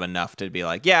kind of enough to be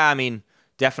like, yeah, I mean,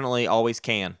 definitely always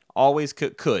can. Always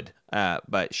could.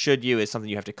 But should you is something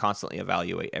you have to constantly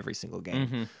evaluate every single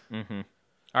game.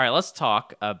 All right, let's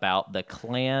talk about the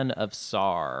Clan of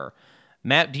Saar.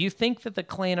 Matt, do you think that the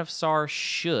Clan of Saar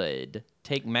should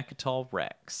take Mechatol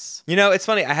Rex? You know, it's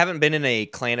funny. I haven't been in a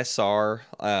Clan of Saar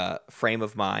frame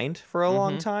of mind for a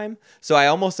long time, so I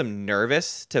almost am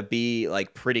nervous to be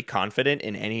like pretty confident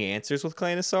in any answers with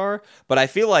Clan of Saar. But I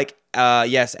feel like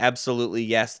yes, absolutely,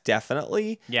 yes,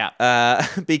 definitely. Yeah.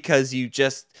 Because you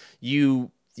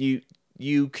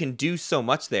can do so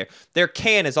much there. Their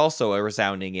can is also a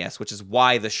resounding yes, which is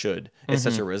why the should is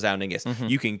such a resounding yes.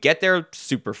 You can get there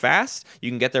super fast. You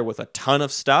can get there with a ton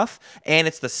of stuff. And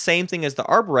it's the same thing as the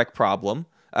Arborec problem.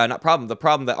 The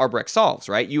problem that Arborec solves,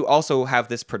 right? You also have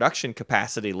this production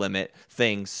capacity limit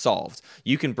thing solved.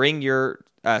 You can bring your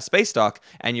space dock,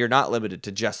 and you're not limited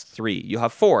to just 3. You'll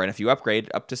have 4, and if you upgrade,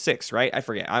 up to 6, right? I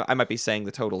forget. I might be saying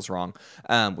the totals wrong,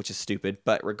 which is stupid.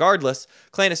 But regardless,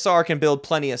 Clan of Saar can build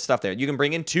plenty of stuff there. You can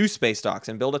bring in 2 space docks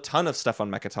and build a ton of stuff on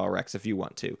Mechatol Rex if you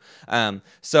want to.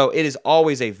 So it is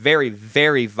always a very,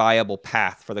 very viable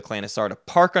path for the Clan of Saar to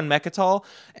park on Mechatol,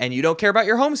 and you don't care about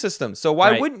your home system. So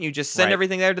why wouldn't you just send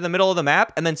everything there to the middle of the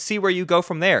map and then see where you go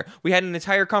from there? We had an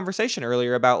entire conversation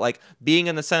earlier about like being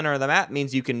in the center of the map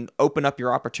means you can open up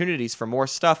your opportunities for more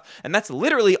stuff, and that's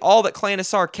literally all that Clan of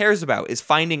Saar cares about is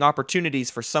finding opportunities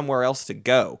for somewhere else to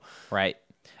go. Right.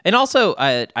 And also,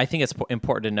 I think it's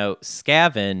important to note,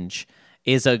 Scavenge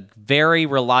is a very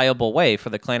reliable way for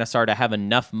the Clan of Saar to have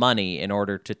enough money in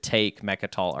order to take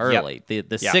Mechatol early.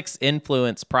 The 6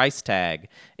 influence price tag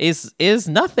is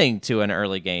nothing to an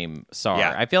early game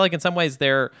Saar. I feel like in some ways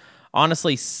they're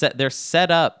honestly set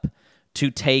up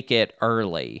to take it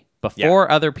early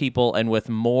before other people and with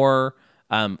more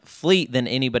fleet than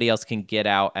anybody else can get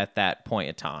out at that point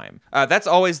in time. That's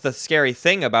always the scary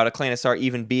thing about a Clan of Saar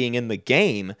even being in the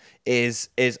game is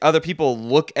other people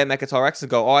look at Mechatol Rex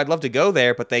and go, oh, I'd love to go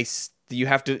there, but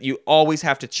you always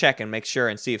have to check and make sure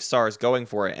and see if Saar is going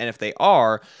for it. And if they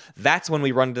are, that's when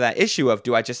we run into that issue of,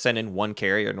 do I just send in 1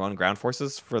 carrier and 1 ground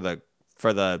forces for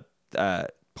the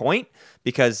point?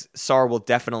 Because Saar will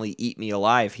definitely eat me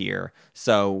alive here.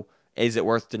 So is it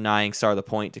worth denying Saar the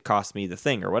point to cost me the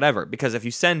thing or whatever? Because if you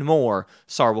send more,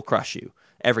 Saar will crush you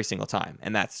every single time.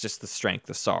 And that's just the strength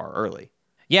of Saar early.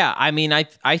 Yeah, I mean,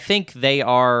 I think they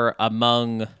are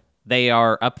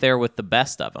up there with the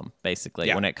best of them,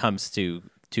 basically, when it comes to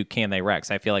Can They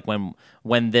Rex. I feel like when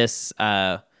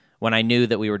I knew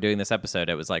that we were doing this episode,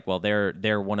 it was like, well,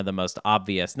 they're one of the most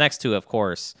obvious, next to, of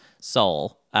course,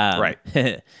 Soul. Right.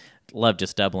 Love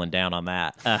just doubling down on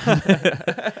that.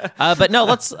 But no,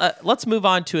 let's move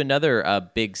on to another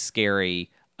big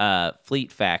scary fleet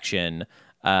faction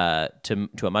to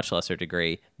a much lesser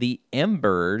degree, the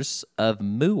Embers of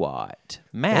Muaat.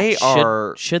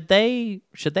 Matt, should they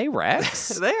Rex?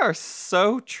 They are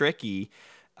so tricky.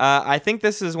 I think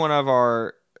this is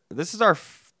this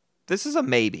is a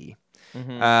maybe,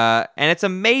 and it's a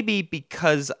maybe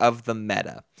because of the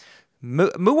meta.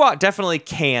 Muaat definitely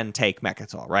can take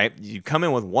Mechatol, right? You come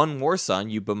in with 1 War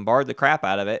Sun, you bombard the crap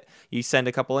out of it, you send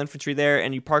a couple infantry there,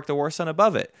 and you park the War Sun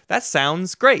above it. That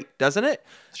sounds great, doesn't it?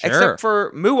 Sure. Except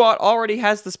for Muaat already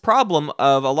has this problem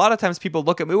of a lot of times people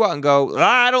look at Muaat and go,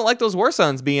 I don't like those War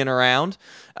Suns being around.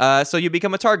 So you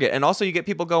become a target. And also you get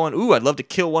people going, ooh, I'd love to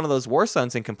kill one of those War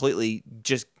Suns and completely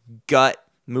just gut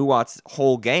Muaat's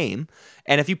whole game.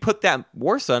 And if you put that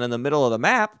War Sun in the middle of the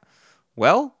map,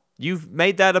 well, you've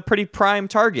made that a pretty prime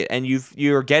target, and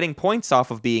you're getting points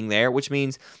off of being there, which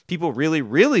means people really,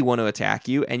 really want to attack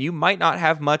you, and you might not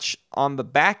have much on the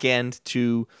back end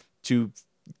to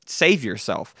save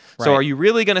yourself. Right. So are you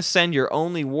really going to send your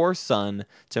only War Sun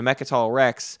to Mechatol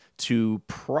Rex to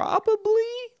probably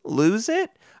lose it?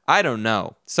 I don't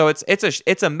know. So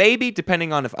it's a maybe,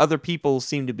 depending on if other people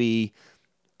seem to be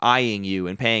eyeing you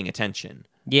and paying attention.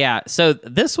 Yeah, so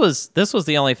this was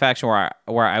the only faction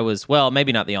where I was, well,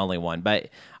 maybe not the only one, but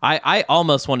I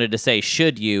almost wanted to say,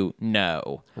 should you?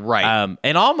 No. Right.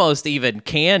 And almost even,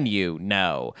 can you?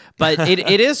 No. But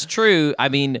it is true. I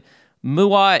mean,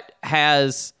 Muaat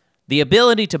has the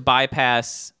ability to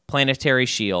bypass Planetary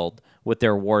Shield with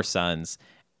their War Suns,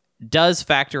 does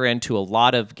factor into a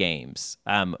lot of games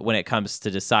when it comes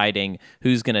to deciding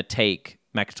who's going to take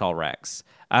Mechatol Rex.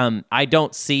 I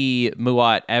don't see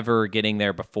Muaat ever getting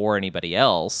there before anybody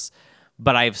else,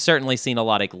 but I've certainly seen a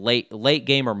lot of late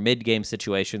game or mid game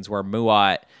situations where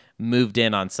Muat moved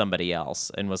in on somebody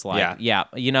else and was like, yeah,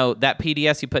 that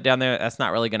PDS you put down there, that's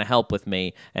not really going to help with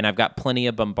me, and I've got plenty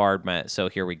of bombardment, so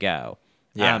here we go.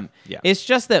 It's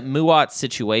just that Muat's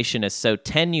situation is so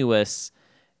tenuous,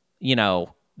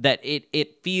 that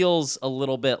it feels a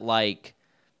little bit like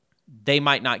they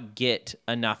might not get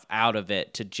enough out of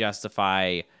it to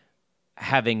justify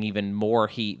having even more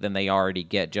heat than they already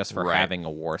get just for having a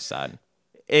War Sun.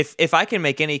 If I can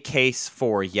make any case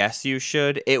for yes, you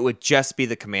should, it would just be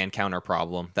the command counter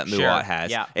problem that Muat has.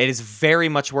 Yeah. It is very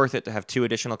much worth it to have 2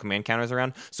 additional command counters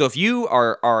around. So if you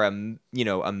are a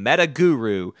meta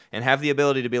guru and have the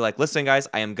ability to be like, listen, guys,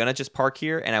 I am gonna just park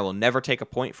here and I will never take a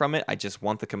point from it. I just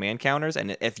want the command counters,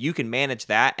 and if you can manage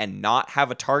that and not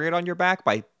have a target on your back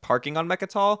by parking on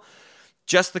Mechatol,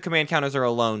 just the command counters are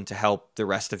alone to help the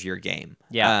rest of your game.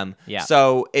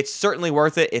 So it's certainly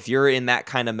worth it if you're in that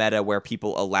kind of meta where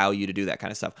people allow you to do that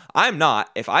kind of stuff. I'm not.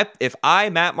 If I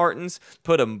Matt Martins,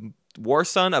 put a War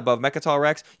Sun above Mechatol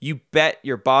Rex, you bet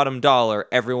your bottom dollar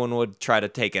everyone would try to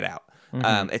take it out.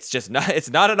 It's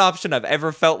not an option I've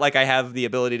ever felt like I have the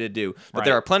ability to do. But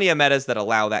there are plenty of metas that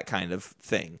allow that kind of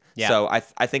thing. Yeah. So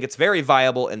I think it's very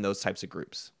viable in those types of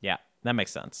groups. Yeah, that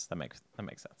makes sense. That makes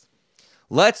sense.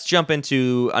 Let's jump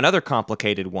into another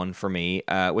complicated one for me,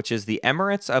 which is the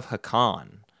Emirates of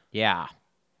Hacan. Yeah.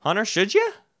 Hunter, should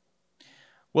you?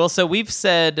 Well, so we've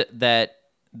said that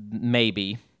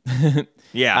maybe.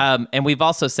 Yeah. And we've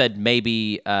also said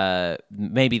maybe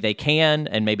they can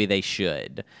and maybe they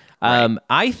should.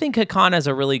 I think Hacan has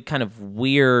a really kind of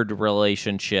weird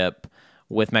relationship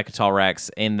with Mechatol Rex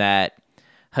in that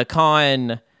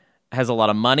Hacan has a lot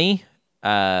of money.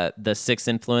 The 6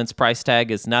 influence price tag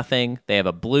is nothing. They have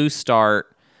a blue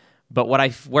start, but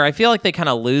where I feel like they kind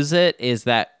of lose it is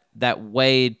that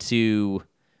way to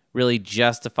really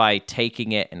justify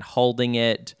taking it and holding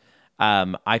it.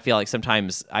 I feel like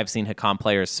sometimes I've seen Hacan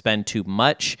players spend too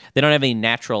much. They don't have any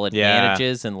natural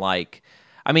advantages, and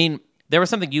there was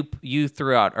something you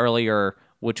threw out earlier,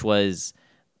 which was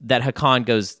that Hacan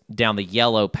goes down the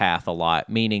yellow path a lot,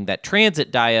 meaning that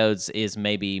transit diodes is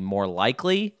maybe more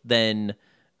likely than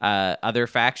other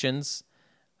factions.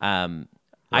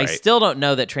 I still don't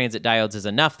know that transit diodes is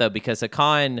enough, though, because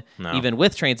Hacan, even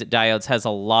with transit diodes, has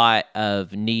a lot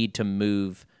of need to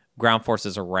move ground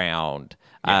forces around.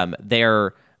 Yeah.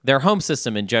 Their home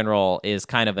system in general is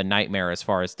kind of a nightmare as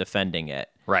far as defending it.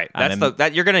 Right.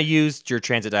 That you're going to use your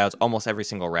transit diodes almost every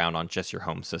single round on just your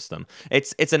home system.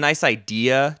 It's a nice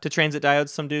idea to transit diodes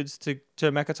some dudes to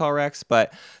Mechatol Rex,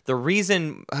 but the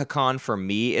reason Hacan for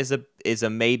me is a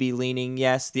maybe leaning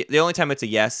yes. The only time it's a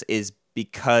yes is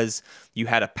because you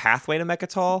had a pathway to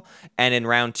Mechatol, and in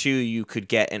round 2 you could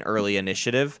get an early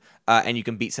initiative, and you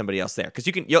can beat somebody else there because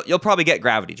you'll probably get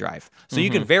Gravity Drive, so you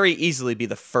can very easily be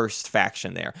the first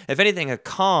faction there. If anything,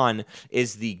 Hacan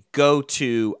is the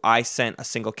go-to. I sent a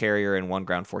single carrier and 1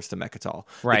 ground force to Mechatol,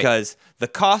 because the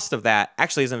cost of that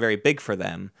actually isn't very big for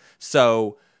them.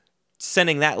 So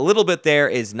sending that little bit there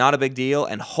is not a big deal,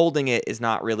 and holding it is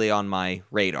not really on my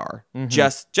radar.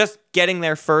 Just getting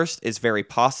there first is very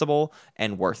possible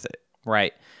and worth it.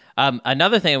 Right.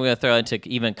 Another thing I'm going to throw in to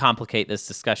even complicate this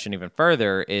discussion even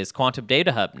further is Quantum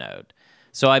Data Hub node.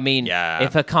 So, if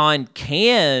Hacan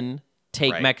can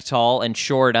take Mechatol and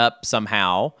shore it up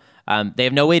somehow, they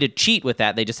have no way to cheat with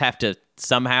that. They just have to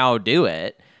somehow do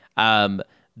it.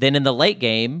 Then in the late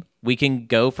game, we can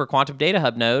go for Quantum Data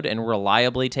Hub node and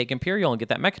reliably take Imperial and get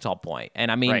that Mechatol point.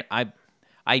 And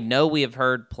I know we have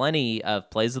heard plenty of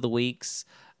plays of the weeks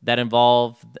that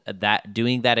involve that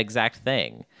doing that exact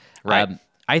thing. Right.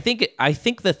 I think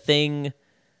the thing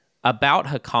about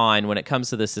Hacan when it comes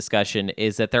to this discussion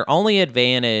is that their only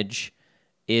advantage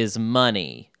is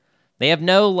money. They have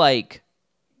no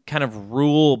kind of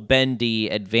rule bendy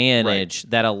advantage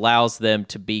that allows them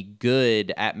to be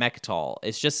good at Mechatol.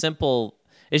 It's just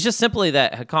simply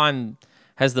that Hacan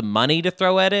has the money to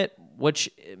throw at it, which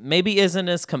maybe isn't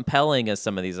as compelling as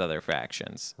some of these other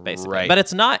factions, basically. Right. But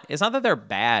it's not that they're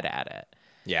bad at it.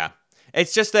 Yeah.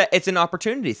 It's just that it's an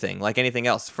opportunity thing, like anything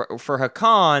else. For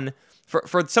Hacan,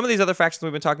 for some of these other factions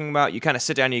we've been talking about, you kind of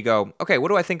sit down and you go, okay, what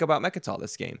do I think about Mechatol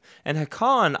this game? And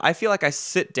Hacan, I feel like I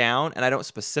sit down and I don't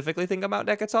specifically think about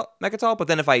Mechatol, but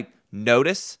then if I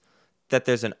notice that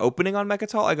there's an opening on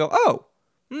Mechatol, I go, oh,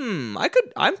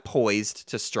 I'm poised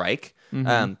to strike.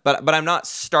 But I'm not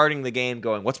starting the game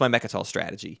going, what's my Mechatol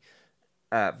strategy?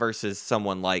 Versus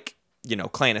someone like,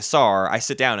 Clan Asar, I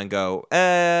sit down and go,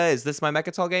 is this my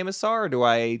Mechatol game Asar, or do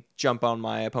I jump on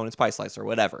my opponent's Pie Slicer or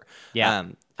whatever? Yeah,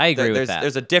 I agree with that.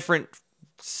 There's a different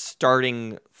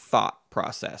starting thought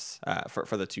process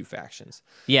for the two factions.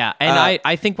 Yeah, and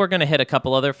I think we're going to hit a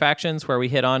couple other factions where we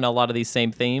hit on a lot of these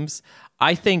same themes.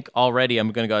 I think already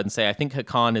I'm going to go ahead and say I think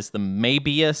Hacan is the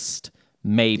maybeest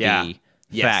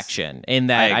faction in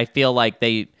that I feel like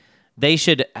they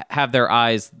should have their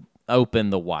eyes open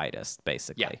the widest,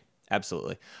 basically. Yeah.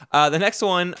 Absolutely. The next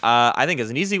one, I think, is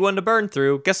an easy one to burn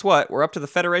through. Guess what? We're up to the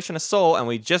Federation of Sol, and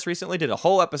we just recently did a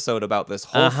whole episode about this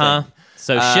whole thing.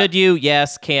 So should you?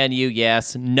 Yes. Can you?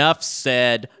 Yes. Nuff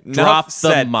said. Drop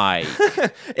the mic.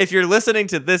 If you're listening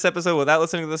to this episode without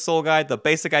listening to the Sol Guide, the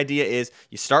basic idea is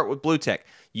you start with blue tech.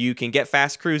 You can get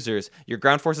fast cruisers. Your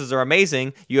ground forces are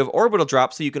amazing. You have orbital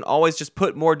drops, so you can always just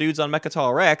put more dudes on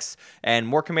Mechatol Rex, and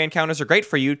more command counters are great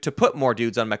for you to put more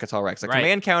dudes on Mechatol Rex. A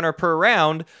command counter per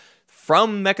round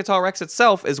from Mechatol Rex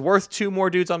itself is worth 2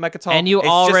 more dudes on Mechatol. And you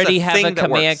already have a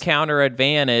command counter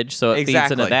advantage, so it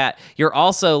feeds into that. You're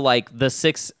also like the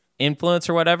 6 influence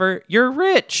or whatever. You're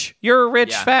rich. You're a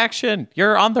rich faction.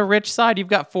 You're on the rich side. You've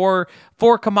got four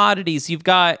commodities. You've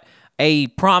got a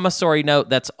promissory note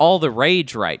that's all the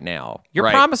rage right now. Your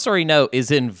promissory note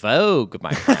is in vogue,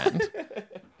 my friend.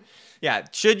 Yeah,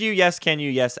 should you? Yes. Can you?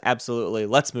 Yes, absolutely.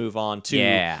 Let's move on to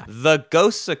the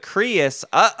Ghosts of Crius.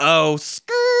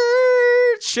 Skirt.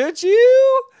 Should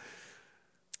you?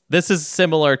 This is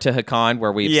similar to Hacan,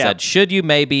 where we've said, should you?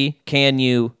 Maybe. Can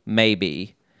you?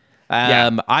 Maybe.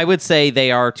 I would say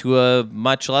they are to a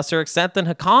much lesser extent than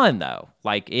Hacan, though.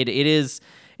 Like,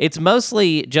 it's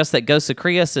mostly just that Ghosts of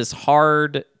Crius is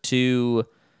hard to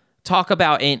talk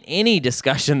about in any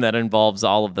discussion that involves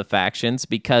all of the factions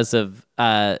because of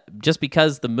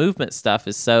because the movement stuff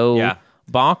is so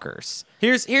bonkers.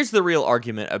 Here's the real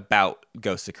argument about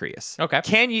Ghosts of Crius. Okay.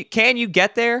 Can you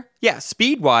get there? Yeah,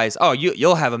 speed wise,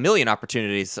 you'll have a million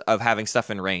opportunities of having stuff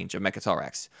in range of Mechatol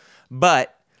Rex.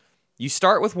 But you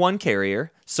start with 1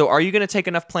 carrier, so are you going to take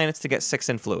enough planets to get 6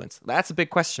 influence? That's a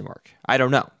big question mark. I don't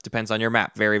know. Depends on your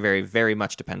map. Very, very, very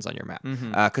much depends on your map.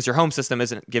 Because your home system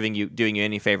isn't doing you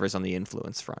any favors on the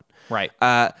influence front. Right.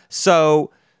 So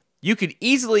you could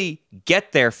easily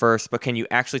get there first, but can you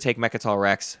actually take Mechatol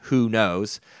Rex? Who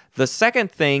knows? The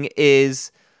second thing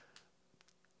is,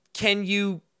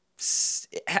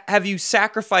 have you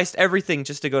sacrificed everything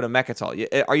just to go to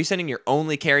Mechatol? Are you sending your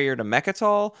only carrier to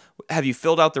Mechatol? Have you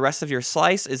filled out the rest of your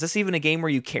slice? Is this even a game where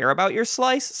you care about your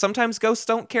slice? Sometimes ghosts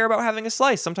don't care about having a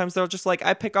slice. Sometimes they're just like,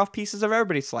 I pick off pieces of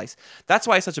everybody's slice. That's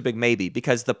why it's such a big maybe,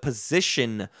 because the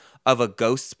position of a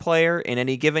ghost player in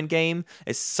any given game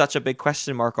is such a big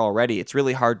question mark already. It's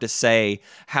really hard to say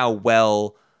how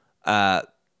well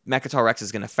Mechatol Rex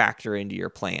is going to factor into your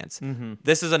plans.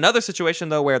 This is another situation,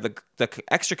 though, where the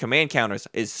extra command counters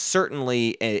is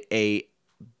certainly a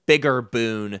bigger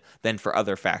boon than for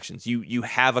other factions. You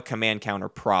have a command counter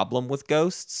problem with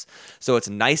ghosts, so it's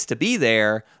nice to be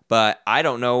there, but I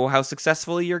don't know how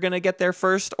successfully you're going to get there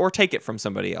first or take it from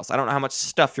somebody else. I don't know how much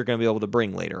stuff you're going to be able to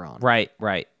bring later on. Right.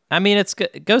 I mean,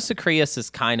 Ghosts of Crius is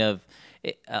kind of...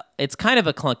 it's kind of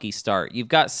a clunky start.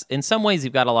 In some ways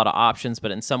you've got a lot of options, but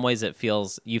in some ways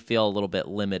you feel a little bit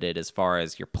limited as far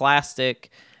as your plastic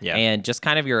and just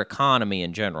kind of your economy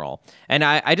in general. And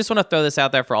I just want to throw this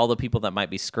out there for all the people that might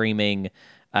be screaming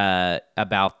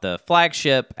about the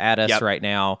flagship at us right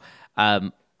now.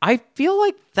 I feel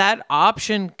like that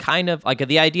option kind of, like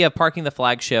the idea of parking the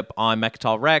flagship on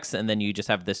Mechatol Rex, and then you just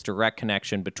have this direct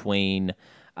connection between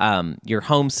your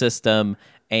home system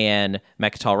and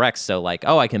Mechatol Rex. So like,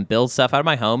 I can build stuff out of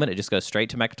my home and it just goes straight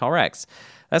to Mechatol Rex.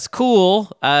 That's cool,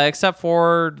 except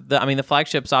for the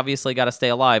flagship's obviously got to stay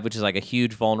alive, which is like a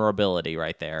huge vulnerability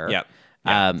right there.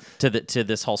 To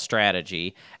this whole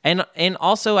strategy. And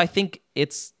also I think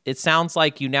it sounds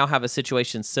like you now have a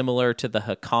situation similar to the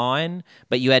Hacan,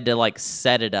 but you had to like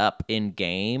set it up in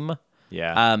game.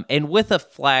 And with a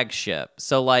flagship.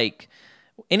 So like,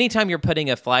 anytime you're putting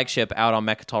a flagship out on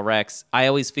Mechatol Rex, I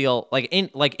always feel like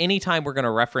anytime we're going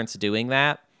to reference doing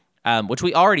that, which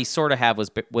we already sort of have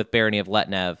with Barony of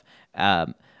Letnev,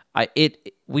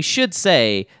 we should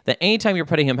say that anytime you're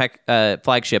putting a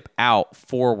flagship out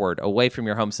forward away from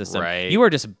your home system, you are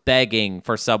just begging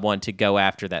for someone to go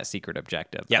after that secret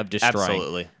objective of destroying.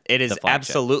 Absolutely, it is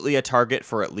absolutely a target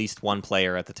for at least one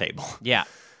player at the table.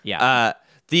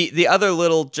 The other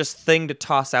little just thing to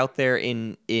toss out there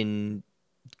in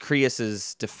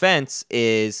Crius's defense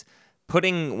is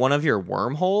putting one of your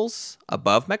wormholes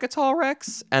above Mechatol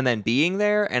Rex and then being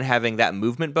there and having that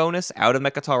movement bonus out of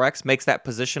Mechatol Rex makes that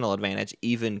positional advantage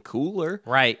even cooler.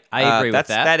 Right. I agree with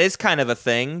that. That is kind of a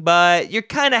thing, but you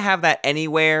kind of have that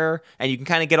anywhere and you can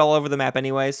kind of get all over the map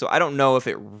anyway. So I don't know if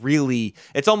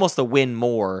it's almost a win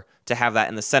more to have that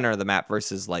in the center of the map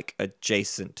versus like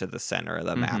adjacent to the center of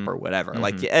the map or whatever.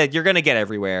 Like you're gonna get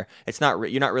everywhere. It's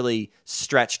not you're not really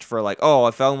stretched for like, oh,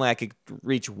 if only I could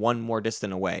reach one more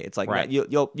distant away. It's like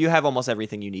you have almost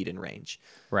everything you need in range.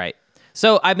 Right.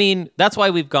 So I mean that's why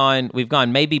we've gone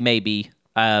maybe.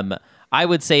 I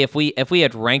would say if we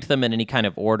had ranked them in any kind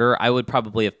of order, I would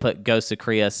probably have put Ghost of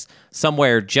Krios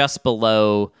somewhere just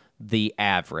below the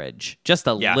average, just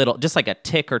a little, just like a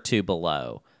tick or two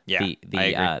below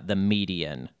the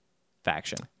median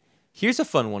faction. Here's a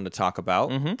fun one to talk about: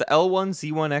 the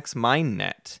L1Z1X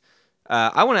MineNet.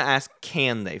 I want to ask,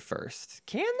 can they first?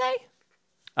 Can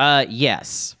they?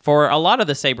 Yes, for a lot of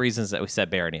the same reasons that we said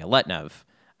Barony and Letnev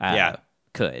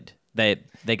could.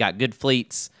 They got good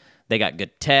fleets, they got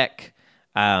good tech.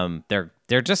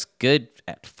 They're just good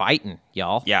at fighting,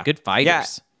 y'all. Yeah, good fighters. Yeah.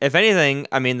 If anything,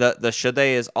 I mean the should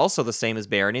they is also the same as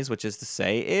Barony's, which is to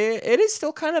say it is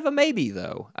still kind of a maybe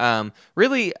though.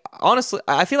 Really, honestly,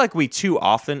 I feel like we too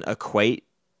often equate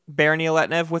Barony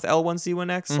Letnev with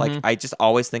L1Z1X. Like I just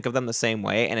always think of them the same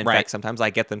way, and in fact, sometimes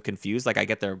I get them confused. Like I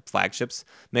get their flagships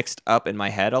mixed up in my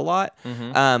head a lot.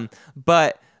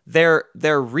 But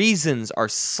their reasons are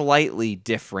slightly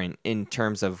different in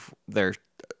terms of the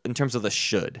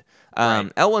should.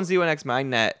 L1Z1X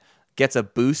MineNet gets a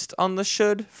boost on the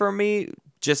should for me,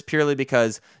 just purely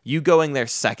because you going there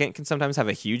second can sometimes have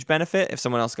a huge benefit. If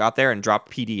someone else got there and dropped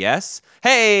PDS,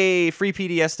 hey, free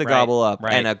PDS to gobble up,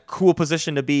 and a cool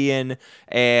position to be in,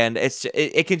 and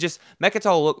it can just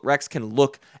Mechatol Rex can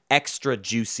look extra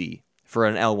juicy for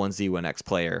an L1Z1X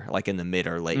player, like in the mid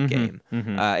or late game.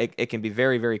 It can be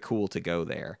very, very cool to go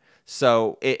there.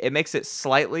 So it makes it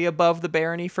slightly above the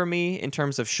Barony for me in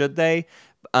terms of should they,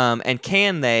 and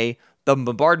can they. The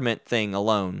bombardment thing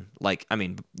alone, like, I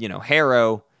mean,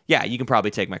 Harrow, you can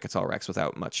probably take Mechatol Rex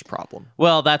without much problem.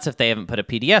 Well, that's if they haven't put a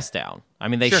PDS down. I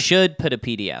mean, they should put a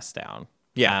PDS down.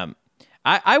 Yeah.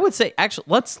 I would say, actually,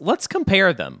 let's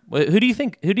compare them. Who do you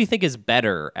think is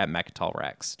better at Mechatol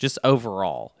Rex? Just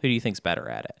overall, who do you think's better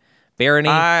at it? Barony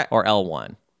or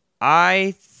L1?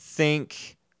 I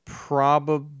think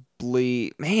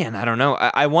probably, man, I don't know.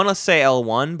 I want to say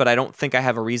L1, but I don't think I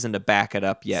have a reason to back it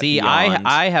up yet. See,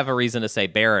 I have a reason to say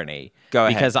Barony. Go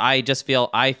ahead. Because I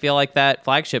feel like that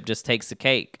flagship just takes the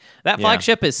cake. That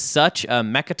flagship is such a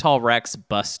Mechatol Rex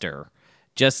buster.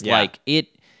 Just like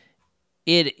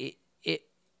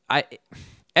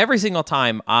every single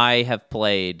time I have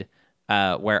played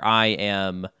where I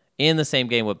am in the same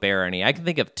game with Barony, I can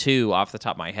think of two off the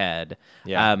top of my head.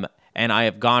 Yeah. And I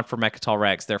have gone for Mechatol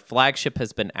Rex. Their flagship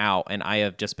has been out, and I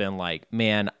have just been like,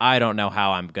 man, I don't know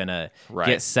how I'm going to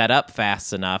get set up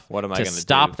fast enough to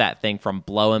stop that thing from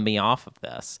blowing me off of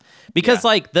this. Because,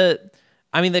 the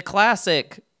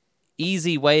classic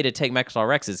easy way to take Mechatol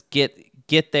Rex is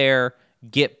get there,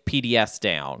 get PDS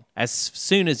down as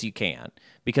soon as you can.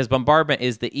 Because bombardment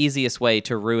is the easiest way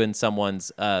to ruin someone's,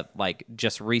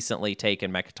 just recently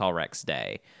taken Mechatol Rex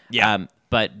day. Yeah.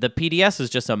 But the PDS is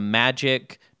just a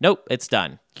magic. Nope, it's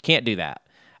done. You can't do that.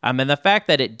 And the fact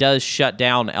that it does shut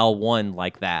down L1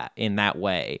 like that in that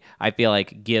way, I feel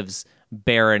like gives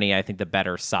Barony, I think, the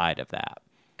better side of that.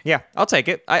 Yeah, I'll take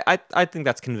it. I think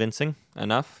that's convincing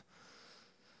enough.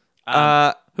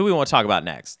 Who we want to talk about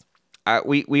next?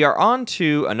 We are on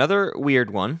to another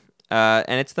weird one,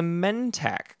 and it's the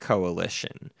Mentak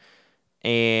Coalition.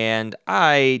 And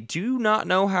I do not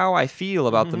know how I feel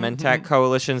about the Mentak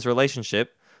Coalition's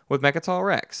relationship with Mechatol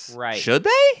Rex. Right. Should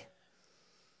they?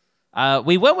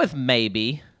 We went with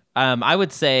maybe. I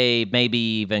would say maybe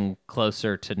even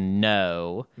closer to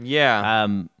no. Yeah.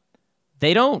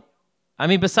 They don't... I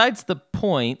mean, besides the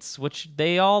points, which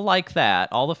they all like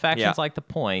that, all the factions like the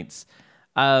points,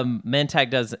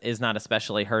 Mentak is not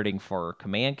especially hurting for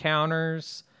command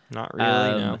counters. Not really,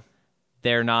 no.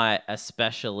 They're not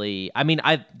especially... I mean,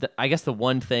 I guess the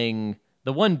one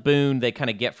boon they kind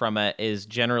of get from it is,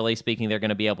 generally speaking, they're going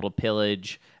to be able to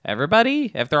pillage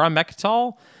everybody if they're on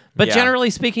Mechatol. But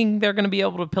generally speaking, they're going to be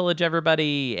able to pillage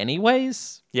everybody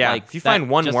anyways. Yeah, if you find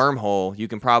one wormhole, you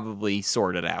can probably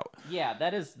sort it out. Yeah,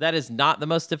 that is not the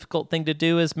most difficult thing to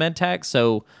do as Mentak,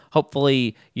 so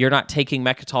hopefully you're not taking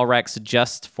Mechatol Rex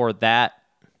just for that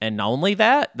and only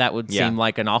that. That would seem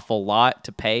like an awful lot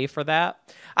to pay for that.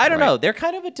 I don't know. They're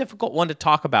kind of a difficult one to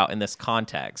talk about in this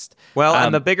context. Well,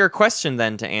 and the bigger question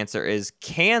then to answer is,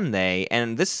 can they?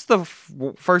 And this is the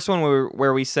first one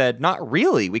where we said, not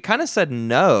really. We kind of said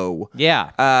no.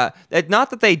 Yeah. Not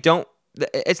that they don't.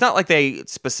 It's not like they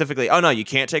specifically, oh, no, you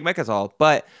can't take Mechatol.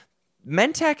 But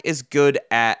Mentak is good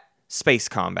at space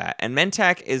combat. And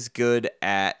Mentak is good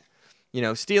at,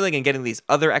 stealing and getting these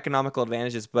other economical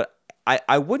advantages. But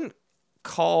I wouldn't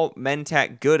call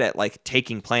Mentak good at like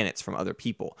taking planets from other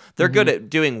people. They're good at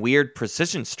doing weird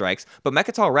precision strikes, but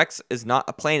Mecatol Rex is not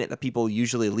a planet that people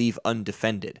usually leave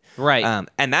undefended. Right.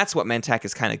 And that's what Mentak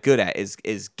is kind of good at,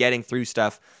 is getting through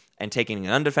stuff and taking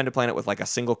an undefended planet with like a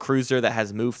single cruiser that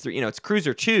has moved through. It's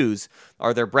cruiser chews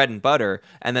are their bread and butter,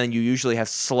 and then you usually have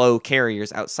slow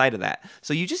carriers outside of that.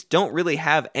 So you just don't really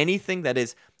have anything that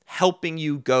is helping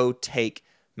you go take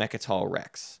Mecatol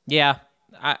Rex. Yeah,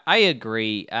 I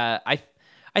agree. I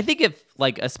think if,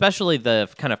 like, especially the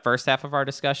kind of first half of our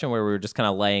discussion where we were just kind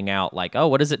of laying out, like, oh,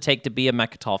 what does it take to be a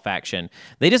Mecatol faction?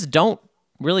 They just don't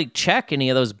really check any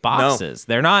of those boxes.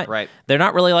 No. They're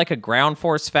not really like a ground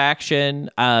force faction.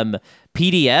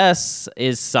 PDS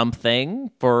is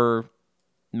something for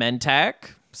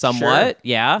Mentak. Somewhat, sure.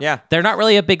 Yeah. They're not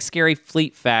really a big scary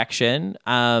fleet faction.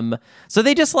 So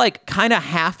they just like kind of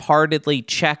half-heartedly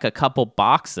check a couple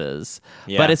boxes,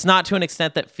 but it's not to an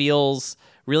extent that feels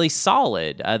really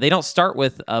solid. They don't start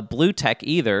with blue tech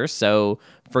either, so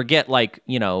forget like,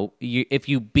 if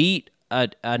you beat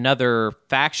another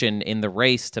faction in the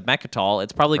race to Mecatol,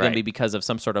 it's probably going to be because of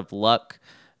some sort of luck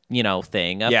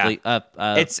thing.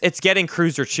 It's getting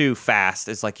cruiser chew fast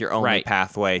is like your only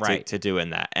pathway to doing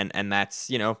that, and that's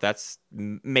that's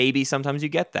maybe sometimes you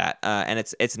get that, and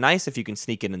it's nice if you can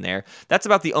sneak it in there. That's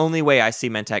about the only way I see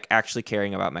Mentak actually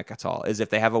caring about Mecatol, is if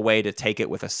they have a way to take it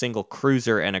with a single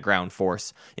cruiser and a ground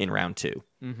force in round 2.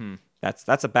 Mm-hmm.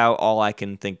 That's about all I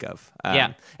can think of.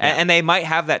 And they might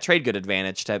have that trade good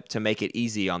advantage to make it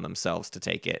easy on themselves to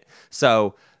take it.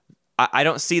 So I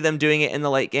don't see them doing it in the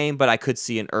late game, but I could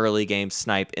see an early game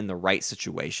snipe in the right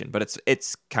situation. But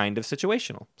it's kind of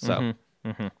situational. So,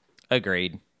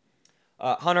 Agreed.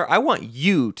 Hunter, I want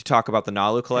you to talk about the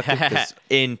Naalu Collective, because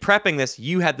in prepping this,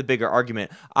 you had the bigger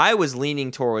argument. I was leaning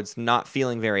towards not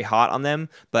feeling very hot on them,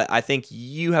 but I think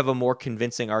you have a more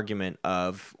convincing argument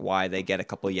of why they get a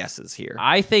couple yeses here.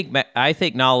 I think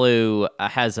Naalu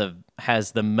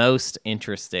has the most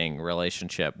interesting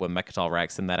relationship with Mecatol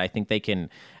Rex, in that I think they can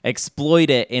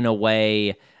exploit it in a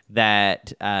way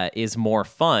that is more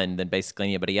fun than basically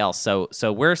anybody else.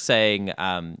 So we're saying,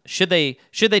 should they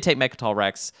take Mecatol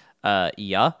Rex?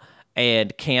 Yeah.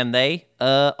 And can they?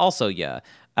 Also, yeah.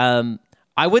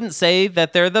 I wouldn't say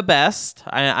that they're the best.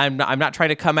 I'm not trying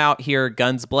to come out here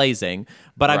guns blazing,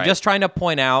 but I'm just trying to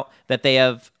point out that they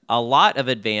have a lot of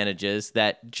advantages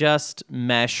that just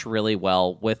mesh really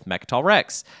well with Mecatol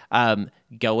Rex.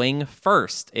 Going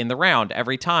first in the round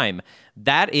every time.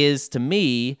 That is, to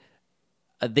me,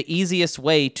 the easiest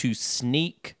way to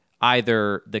sneak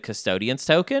either the Custodian's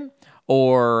token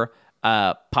or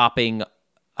popping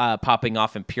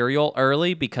off Imperial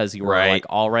early because you were like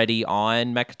already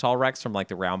on Mecatol Rex from like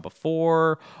the round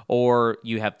before, or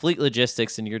you have fleet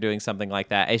logistics and you're doing something like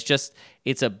that.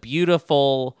 It's a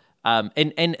beautiful, and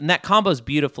that combos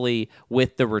beautifully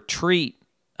with the retreat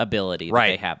ability that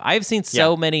they have. I've seen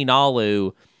so many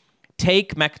Naalu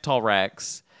take Mecatol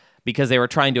Rex because they were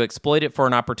trying to exploit it for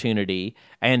an opportunity,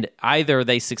 and either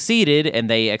they succeeded and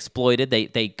they exploited,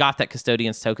 they got that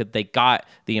Custodian's token, they got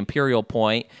the Imperial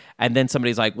point, and then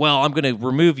somebody's like, well, I'm going to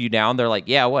remove you now, and they're like,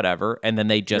 yeah, whatever, and then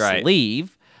they just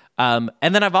leave. And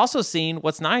then I've also seen,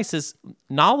 what's nice is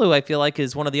Naalu, I feel like,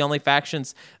 is one of the only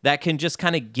factions that can just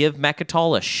kind of give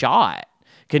Mecatol a shot.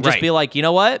 Can just be like, you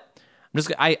know what?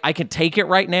 I can take it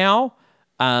right now.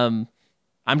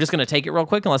 I'm just going to take it real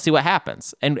quick and let's see what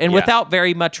happens. And without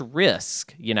very much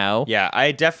risk, Yeah,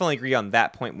 I definitely agree on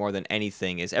that point more than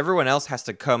anything, is everyone else has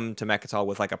to come to Mecatol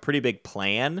with like a pretty big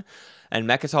plan, and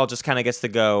Mecatol just kind of gets to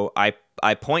go,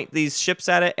 I point these ships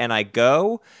at it and I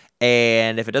go,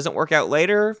 and if it doesn't work out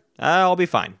later, I'll be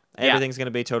fine. Everything's going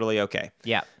to be totally okay.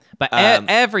 Yeah. But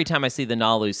every time I see the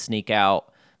Naalu sneak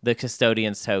out the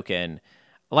Custodian's token,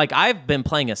 like, I've been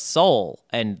playing a Soul,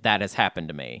 and that has happened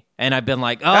to me. And I've been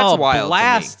like, oh,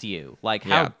 blast you. Like,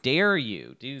 how dare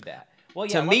you do that? Well,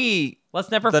 yeah,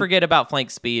 let's never forget about flank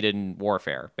speed and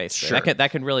warfare, basically. Sure.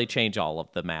 That can really change all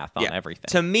of the math on everything.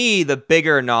 To me, the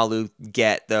bigger Naalu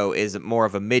get, though, is more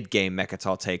of a mid-game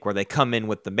Mecatol take, where they come in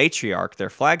with the Matriarch, their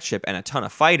flagship, and a ton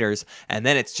of fighters, and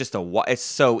then it's just it's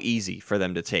so easy for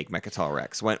them to take Mecatol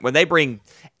Rex. When they bring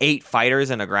 8 fighters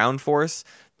and a ground force,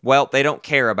 well, they don't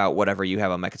care about whatever you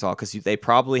have on Mecatol, because they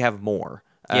probably have more.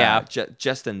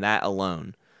 Just in that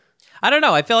alone. I don't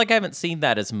know. I feel like I haven't seen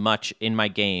that as much in my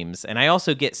games. And I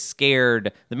also get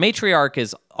scared. The Matriarch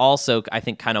is also, I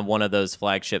think, kind of one of those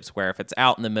flagships where if it's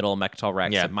out in the middle of Mecatol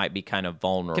Rex, it might be kind of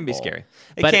vulnerable. It can be scary.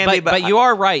 But you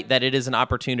are right that it is an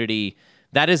opportunity.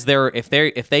 That is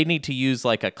if they need to use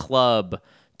like a club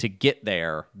to get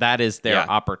there, that is their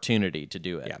opportunity to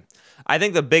do it. Yeah. I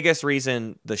think the biggest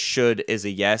reason the should is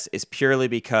a yes is purely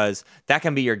because that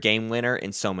can be your game winner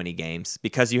in so many games.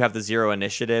 Because you have the 0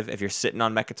 initiative, if you're sitting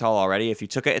on Mecatol already, if you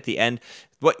took it at the end,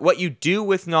 what you do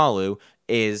with Naalu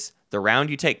is the round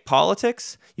you take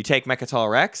Politics, you take Mecatol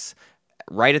Rex,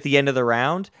 right at the end of the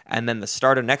round, and then the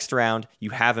start of next round,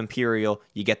 you have Imperial,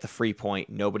 you get the free point,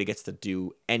 nobody gets to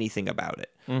do anything about it.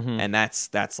 And that's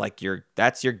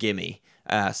your gimme.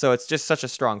 So it's just such a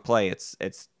strong play.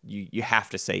 It's you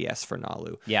have to say yes for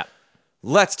Naalu. Yeah.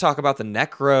 Let's talk about the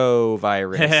Necro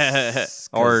virus.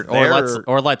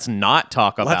 or let's not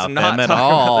talk about them at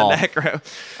all. The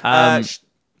Necro.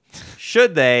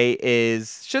 Should they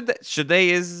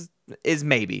is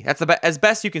maybe. That's as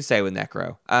best you can say with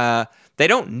Necro. They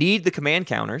don't need the command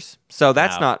counters, so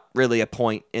that's not really a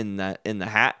point in the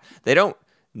hat. They don't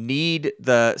need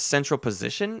the central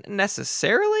position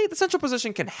necessarily. The central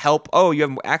position can help. Oh, you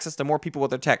have access to more people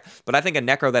with their tech. But I think a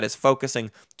Necro that is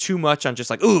focusing too much on just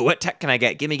like, ooh, what tech can I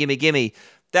get? Gimme.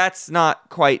 That's not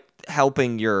quite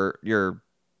helping your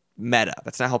meta.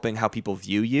 That's not helping how people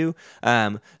view you.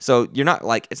 So you're not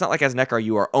like, it's not like as Necro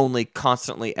you are only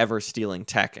constantly ever stealing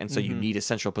tech, and so you need a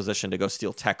central position to go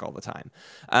steal tech all the time.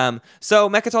 So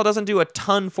Mecatol doesn't do a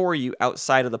ton for you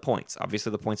outside of the points.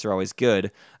 Obviously the points are always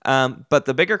good. But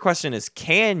the bigger question is,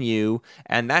 can you?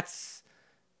 And that's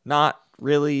not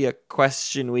really a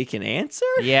question we can answer.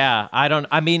 Yeah,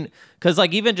 because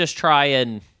like even just try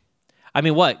and,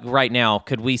 what right now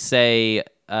could we say?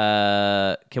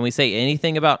 Can we say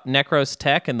anything about Necro's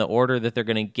tech and the order that they're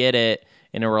going to get it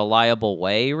in a reliable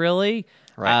way, really?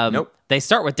 Right. Nope. They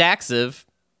start with Daxiv,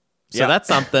 so that's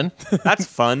something. That's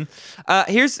fun.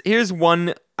 Here's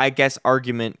one, I guess,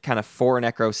 argument kind of for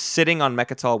Necro sitting on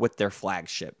Mecatol with their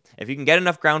flagship. If you can get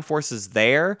enough ground forces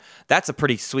there, that's a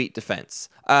pretty sweet defense.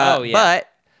 But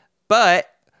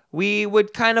we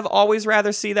would kind of always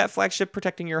rather see that flagship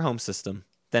protecting your home system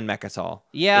than Mecatol.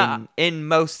 Yeah. In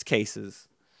most cases.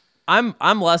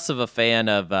 I'm less of a fan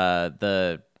of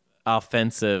the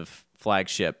offensive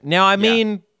flagship. Now,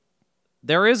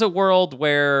 there is a world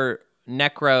where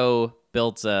Necro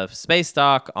builds a space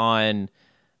dock on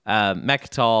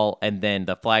Mecatol and then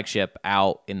the flagship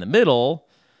out in the middle.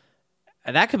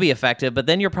 That could be effective, but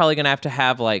then you're probably going to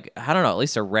have like, I don't know, at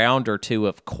least a round or two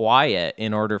of quiet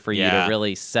in order for you to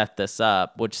really set this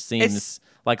up, which seems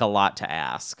like a lot to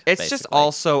ask. It's just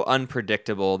also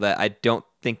unpredictable that I don't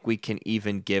think we can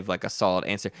even give like a solid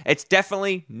answer. It's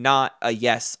definitely not a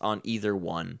yes on either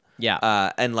one.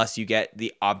 Yeah. Unless you get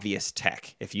the obvious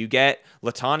tech. If you get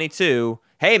Latani 2,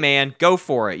 hey man, go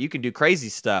for it. You can do crazy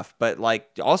stuff, but like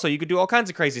also you could do all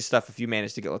kinds of crazy stuff if you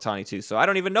manage to get Latani 2. So I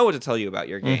don't even know what to tell you about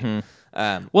your game.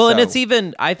 And it's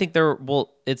even, I think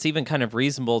it's even kind of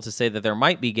reasonable to say that there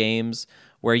might be games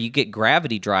where you get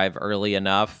Gravity Drive early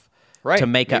enough to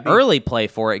make an early play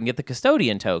for it and get the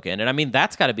Custodian token. And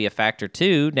that's got to be a factor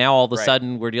too. Now all of a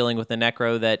sudden we're dealing with a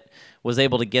Necro that was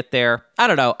able to get there. I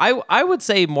don't know. I would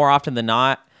say more often than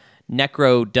not,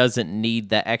 Necro doesn't need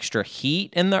the extra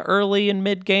heat in the early and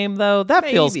mid game though. That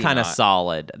feels kind of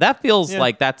solid. That feels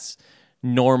like that's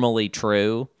normally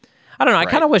true. I don't know. I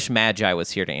kind of wish Magi was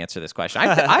here to answer this question.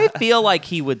 I feel like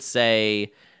he would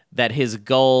say that his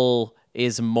goal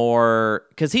is more,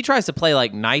 because he tries to play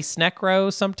like nice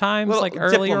Necro sometimes, like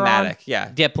earlier diplomatic,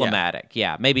 on. Diplomatic,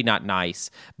 yeah. Maybe not nice,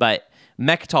 but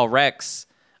Mecatol Rex,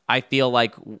 I feel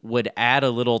like would add a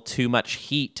little too much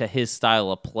heat to his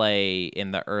style of play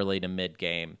in the early to mid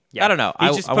game. Yeah. I don't know.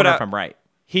 I wonder if I'm right.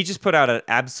 He just put out an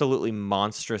absolutely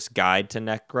monstrous guide to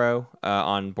Necro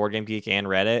on Board Game Geek and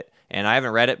Reddit. And I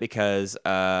haven't read it because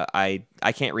I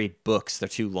can't read books. They're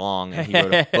too long. And he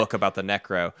wrote a book about the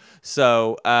Necro.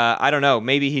 So I don't know.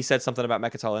 Maybe he said something about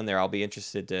Mecatol in there. I'll be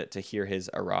interested to hear his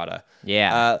errata.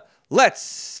 Yeah.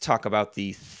 Let's talk about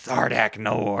the Thardak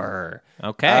Nor.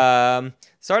 Okay.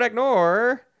 Thardak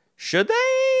Nor, should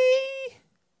they?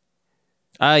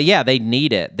 Yeah, they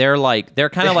need it. They're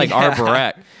kind of like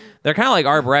Arborek. They're kind of like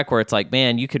Arborek, where it's like,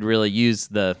 man, you could really use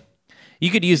the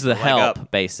help,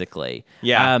 basically.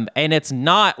 Yeah. And it's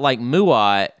not like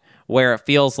Muat, where it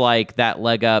feels like that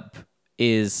leg up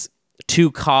is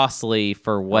too costly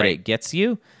for what it gets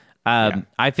you.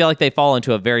 I feel like they fall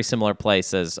into a very similar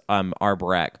place as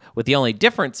Arborek, with the only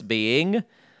difference being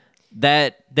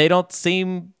that they don't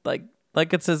seem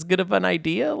like it's as good of an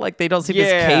idea. Like they don't seem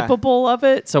as capable of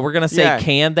it. So we're gonna say,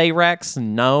 can they Rex?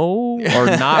 No, or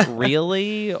not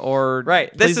really, or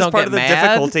This is part of the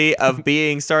difficulty of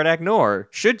being Thardak Nor.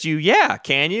 Should you? Yeah.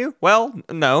 Can you? Well,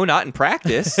 no, not in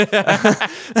practice.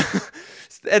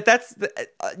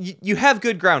 you have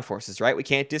good ground forces, right? We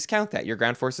can't discount that. Your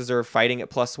ground forces are fighting at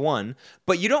 +1,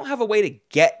 but you don't have a way to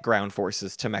get ground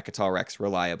forces to Mechatol Rex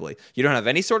reliably. You don't have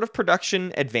any sort of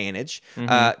production advantage.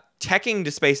 Teching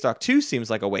to Space Dock 2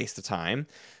 seems like a waste of time.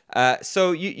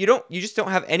 So you just don't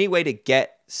have any way to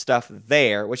get stuff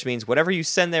there, which means whatever you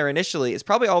send there initially is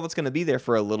probably all that's going to be there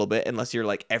for a little bit, unless you're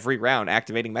like every round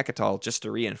activating Mechatol just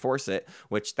to reinforce it,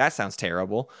 which that sounds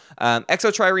terrible. Exo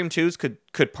Trireme 2s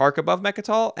could park above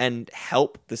Mechatol and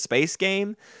help the space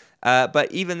game,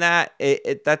 but even that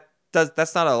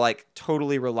that's not a like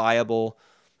totally reliable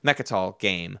Mechatol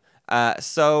game.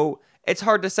 So it's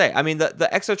hard to say. I mean, the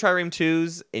Exo Trireme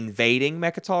 2s invading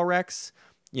Mechatol Rex,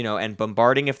 and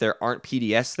bombarding if there aren't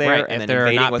PDS there, right, and then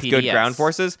invading with good ground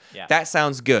forces, that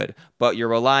sounds good. But you're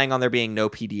relying on there being no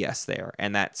PDS there,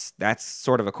 and that's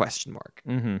sort of a question mark.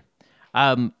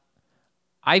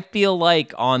 I feel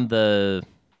like on the,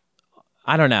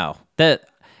 I don't know, that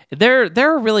they're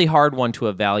a really hard one to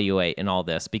evaluate in all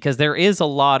this, because there is a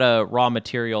lot of raw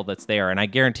material that's there, and I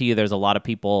guarantee you there's a lot of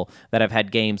people that have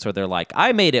had games where they're like,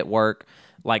 I made it work,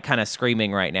 like kind of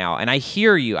screaming right now. And I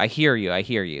hear you. I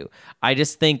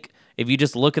just think if you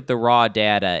just look at the raw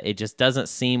data, it just doesn't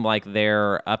seem like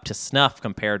they're up to snuff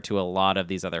compared to a lot of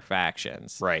these other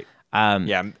factions. Right.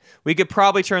 Yeah, we could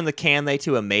probably turn the can they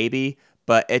to a maybe,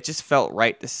 but it just felt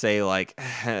right to say like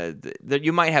that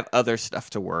you might have other stuff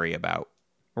to worry about.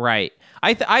 Right.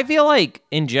 I feel like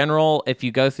in general, if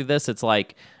you go through this, it's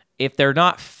like, if they're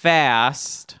not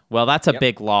fast, well, that's a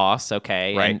big loss.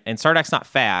 Okay. Right. And Stardack's not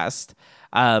fast.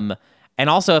 And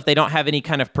also, if they don't have any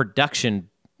kind of production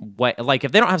way, like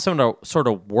if they don't have some sort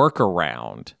of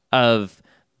workaround of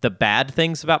the bad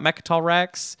things about Mechatol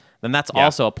Rex, then that's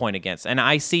also a point against. And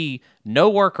I see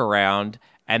no workaround,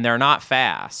 and they're not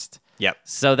fast. Yep.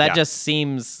 So that just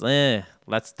seems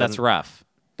that's rough.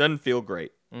 Doesn't feel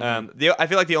great. I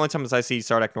feel like the only times I see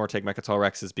Sardac Nor take Mechatol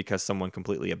Rex is because someone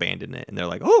completely abandoned it, and they're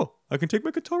like, "Oh, I can take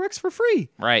Mechatol Rex for free."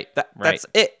 Right. That's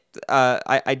it.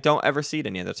 I don't ever see it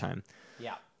any other time.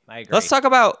 Yeah, I agree. Let's talk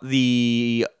about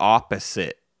the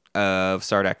opposite of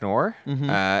Sardac Nor,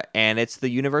 and it's the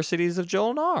Universities of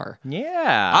Jol-Nar.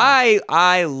 Yeah.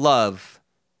 I love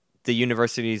the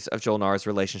Universities of Jol-Nar's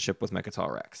relationship with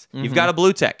Mechatol Rex. You've got a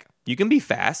blue tech. You can be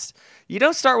fast. You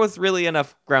don't start with really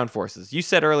enough ground forces. You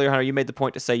said earlier, Hunter, you made the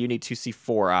point to say you need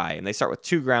 2C4I, and they start with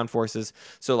 2 ground forces.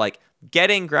 So, like,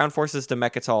 getting ground forces to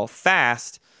Mechatol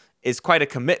fast is quite a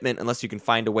commitment unless you can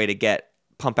find a way to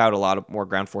pump out a lot of more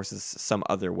ground forces some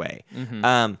other way.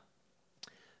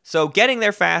 So getting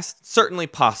there fast, certainly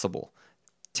possible.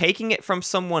 Taking it from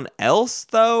someone else,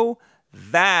 though,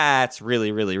 that's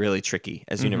really, really, really tricky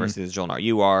as Universities of Jol-Nar.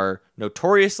 You are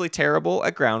notoriously terrible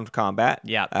at ground combat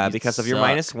because of your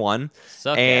 -1.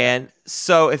 And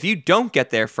so if you don't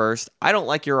get there first, I don't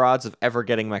like your odds of ever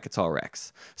getting Mechatol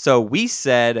Rex. So we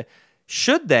said,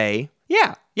 should they?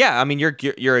 Yeah. I mean,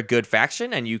 you're a good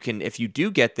faction, and you can, if you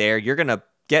do get there, you're going to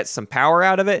get some power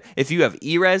out of it. If you have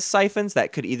E-Res siphons,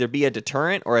 that could either be a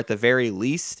deterrent or at the very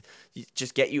least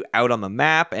just get you out on the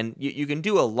map, and you can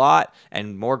do a lot,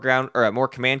 and more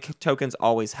command tokens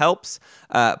always helps.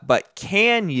 But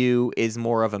can you is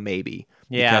more of a maybe.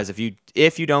 Yeah. Because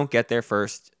if you don't get there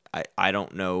first, I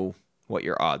don't know what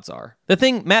your odds are. The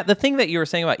thing that you were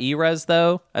saying about E-Res,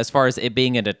 though, as far as it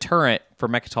being a deterrent for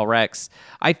Mechatol Rex,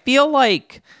 I feel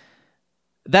like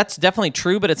that's definitely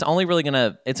true, but it's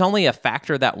only a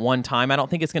factor that one time. I don't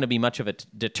think it's going to be much of a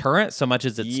deterrent so much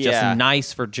as it's just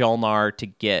nice for Jol-Nar to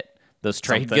get those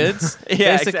trade goods,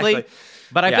 basically. Exactly.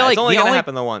 But I feel like it's only going to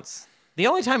happen the once. The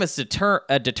only time it's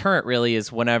a deterrent really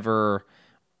is whenever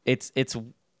it's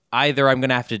either I'm going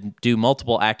to have to do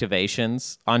multiple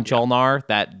activations on Jol-Nar,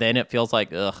 that then it feels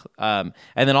like, ugh. And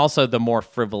then also the more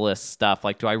frivolous stuff,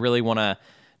 like, do I really want to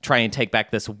try and take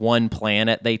back this one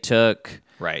planet they took?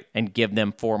 Right. And give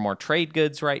them 4 more trade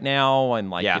goods right now. And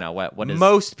what is...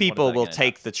 Most people will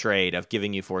take the trade of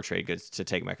giving you 4 trade goods to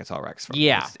take Mechatol Rex from.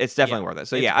 Yeah. It's definitely worth it.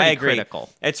 So it's I agree.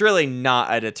 Critical. It's really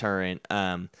not a deterrent.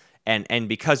 And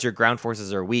because your ground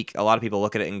forces are weak, a lot of people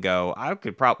look at it and go, I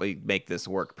could probably make this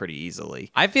work pretty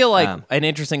easily. I feel like an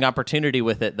interesting opportunity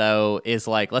with it, though, is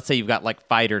like, let's say you've got like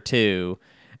Fighter 2,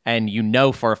 and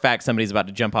for a fact somebody's about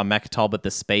to jump on Mechatol, but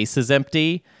the space is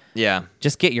empty. Yeah.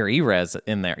 Just get your E-Res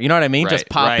in there. You know what I mean? Just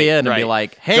pop in and be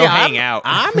like, hey, go hang out.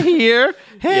 I'm here.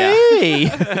 Hey,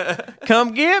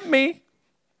 come get me.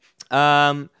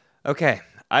 Okay.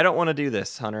 I don't want to do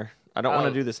this, Hunter. I don't want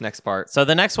to do this next part. So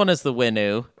the next one is the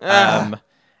Winnu.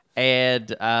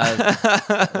 And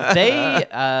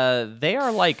they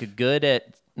are like good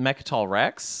at Mechatol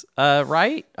Rex,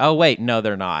 right? Oh, wait. No,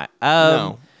 they're not.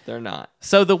 No, they're not.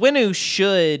 So the Winnu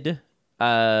should...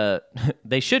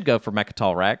 they should go for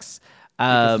Mecatol Rex.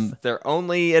 Because it's their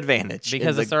only advantage.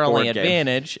 Because it's their only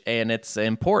advantage, and it's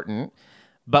important.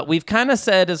 But we've kind of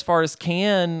said, as far as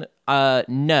can,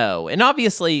 no. And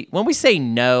obviously, when we say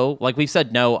no, like we've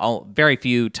said no very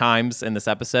few times in this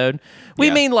episode, we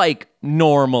mean like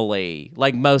normally,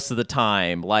 like most of the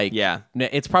time. Like,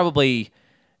 it's probably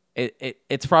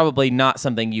it's probably not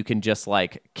something you can just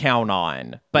like count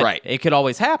on, but it could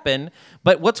always happen.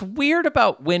 But what's weird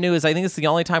about Winnu is I think it's the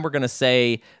only time we're going to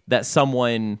say that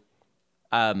someone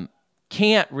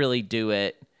can't really do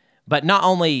it, but not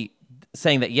only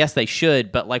saying that yes they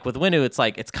should, but like with Winnu, it's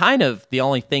like it's kind of the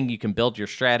only thing you can build your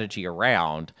strategy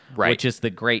around, which is the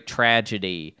great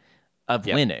tragedy of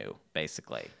Winnu,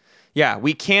 basically. Yeah,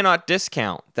 we cannot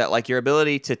discount that, like, your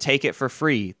ability to take it for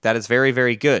free, that is very,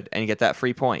 very good, and you get that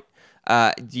free point.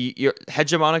 Your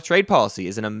hegemonic trade policy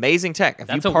is an amazing tech. If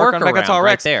that's you park on Mecatol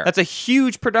Rex, right there. That's a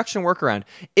huge production workaround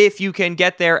if you can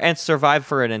get there and survive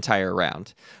for an entire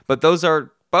round. But those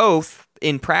are both,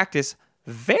 in practice,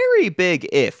 very big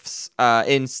ifs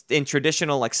in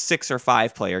traditional, like, 6 or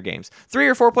 5 player games. 3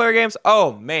 or 4 player games,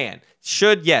 oh, man.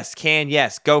 Should, yes. Can,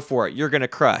 yes. Go for it. You're going to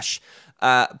crush.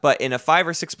 But in a 5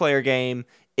 or 6 player game,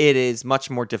 it is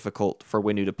much more difficult for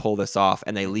Winnu to pull this off,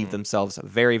 and they leave themselves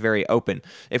very, very open.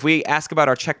 If we ask about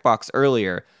our checkbox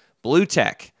earlier, Blue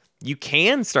Tech, you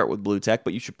can start with Blue Tech,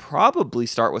 but you should probably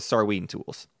start with Sarween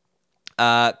tools.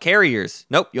 Carriers,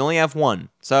 nope, you only have 1,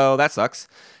 so that sucks.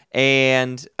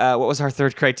 And what was our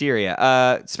third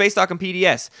criteria? Space Dock and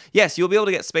PDS. Yes, you'll be able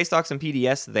to get Space Docks and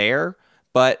PDS there,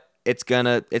 but it's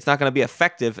not gonna be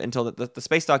effective until the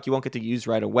Space Dock you won't get to use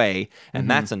right away, and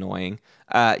that's annoying.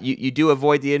 You do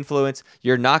avoid the influence.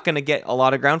 You're not gonna get a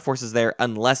lot of ground forces there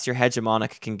unless your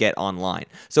hegemonic can get online.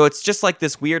 So it's just like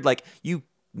this weird, like, you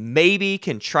maybe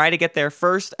can try to get there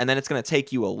first, and then it's gonna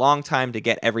take you a long time to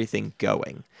get everything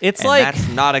going. It's like that's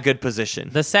not a good position.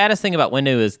 The saddest thing about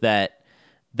Winnu is that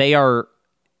they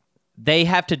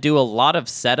have to do a lot of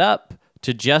setup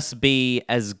to just be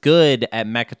as good at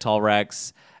Mecatol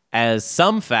Rex as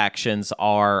some factions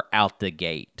are out the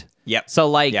gate. Yep. So,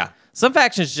 like, some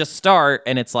factions just start,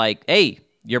 and it's like, hey,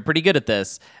 you're pretty good at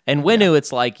this. And Winnu,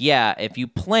 it's like, if you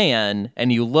plan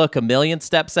and you look a million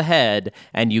steps ahead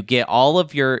and you get all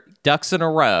of your ducks in a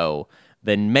row,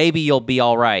 then maybe you'll be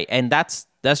all right. And that's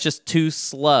just too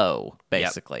slow,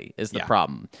 basically, is the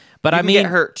problem. But you can get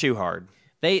hurt too hard.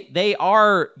 They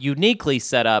are uniquely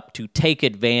set up to take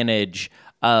advantage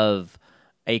of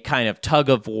a kind of tug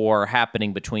of war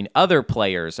happening between other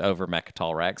players over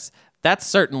Mecatol Rex. That's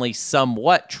certainly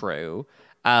somewhat true.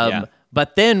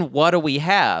 But then what do we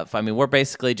have? I mean, we're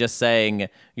basically just saying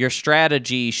your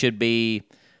strategy should be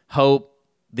hope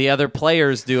the other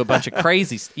players do a bunch of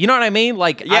crazy stuff. You know what I mean?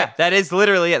 Like, that is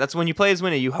literally it. That's when you play as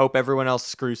Winnu, you hope everyone else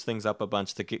screws things up a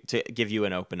bunch to give you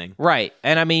an opening. Right.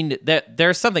 And I mean,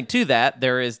 there's something to that.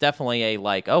 There is definitely a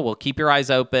like, oh, well, keep your eyes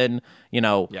open,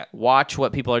 watch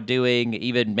what people are doing,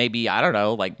 even maybe, I don't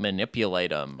know, like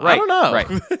manipulate them. Right. I don't know. Right.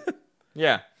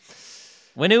 Yeah.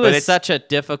 Winnu is such a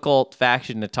difficult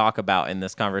faction to talk about in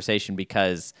this conversation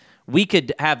because we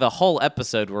could have a whole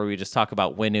episode where we just talk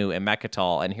about Winnu and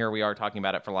Mecatol, and here we are talking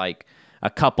about it for like a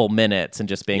couple minutes and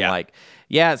just being like,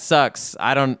 it sucks.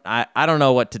 I don't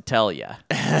know what to tell you.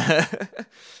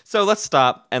 So let's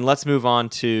stop and let's move on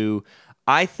to,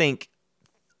 I think,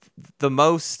 the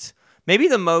most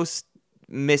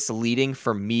misleading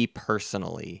for me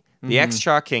personally, the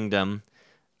Xxcha Kingdom.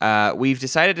 We've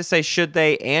decided to say should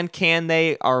they and can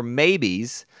they are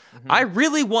maybes. I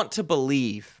really want to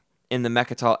believe in the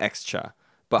Mecatol Xxcha,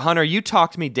 but Hunter, you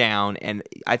talked me down, and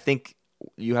I think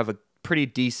you have a pretty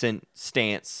decent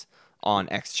stance on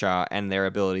Xxcha and their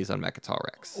abilities on Mecatol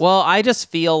Rex. Well, I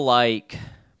just feel like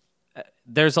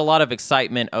there's a lot of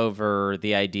excitement over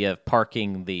the idea of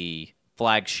parking the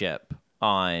flagship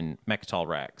on Mecatol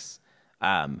Rex,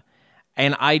 and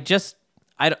I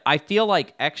feel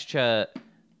like Xxcha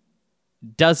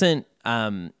doesn't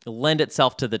lend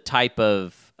itself to the type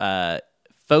of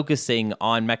focusing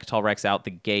on Mecatol Rex out the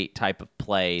gate type of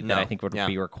play that I think would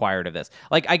be required of this.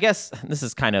 Like, I guess this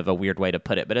is kind of a weird way to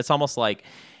put it, but it's almost like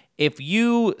if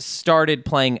you started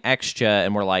playing Xxcha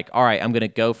and were like, all right, I'm going to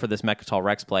go for this Mecatol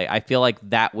Rex play, I feel like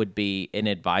that would be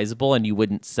inadvisable and you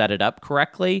wouldn't set it up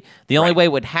correctly. The only way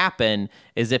it would happen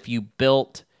is if you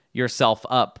built yourself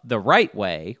up the right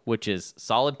way, which is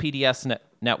solid PDS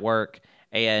network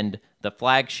and the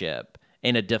flagship,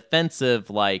 in a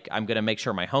defensive, like, I'm going to make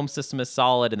sure my home system is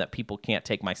solid and that people can't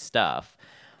take my stuff.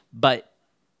 But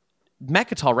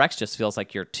Mecatol Rex just feels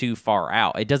like you're too far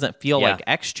out. It doesn't feel like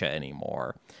Xxcha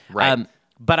anymore. Right.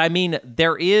 But I mean,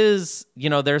 there is,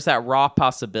 there's that raw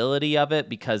possibility of it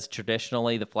because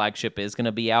traditionally the flagship is going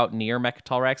to be out near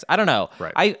Mechatol Rex. I don't know.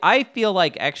 Right. I feel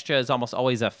like extra is almost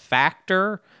always a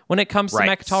factor when it comes to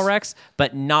Mechatol Rex,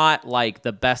 but not like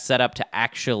the best setup to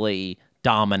actually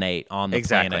dominate on the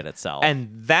planet itself. And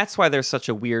that's why there's such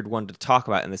a weird one to talk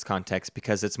about in this context,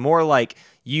 because it's more like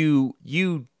you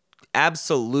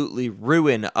absolutely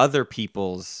ruin other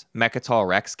people's Mechatol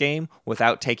Rex game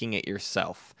without taking it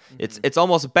yourself. Mm-hmm. It's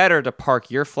almost better to park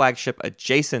your flagship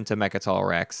adjacent to Mechatol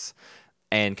Rex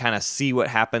and kind of see what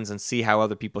happens and see how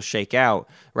other people shake out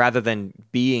rather than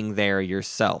being there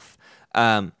yourself.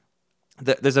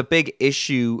 There's a big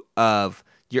issue of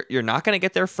you're not going to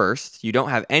get there first. You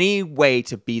don't have any way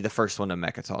to be the first one to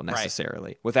Mechatol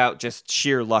necessarily without just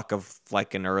sheer luck of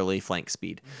like an early flank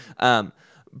speed.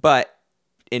 But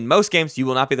in most games, you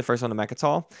will not be the first one to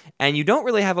Mechatol, and you don't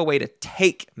really have a way to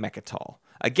take Mechatol.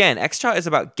 Again, Extra is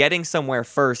about getting somewhere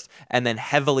first and then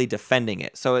heavily defending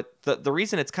it. So the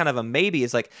reason it's kind of a maybe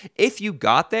is like, if you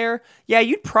got there, yeah,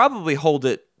 you'd probably hold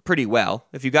it pretty well.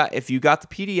 If you got the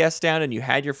PDS down and you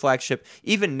had your flagship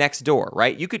even next door,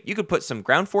 right? You could put some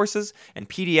ground forces and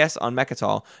PDS on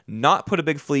Mechatol, not put a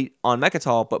big fleet on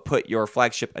Mechatol, but put your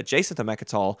flagship adjacent to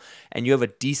Mechatol, and you have a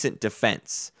decent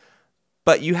defense.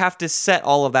 But you have to set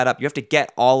all of that up. You have to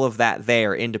get all of that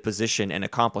there into position and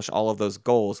accomplish all of those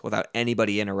goals without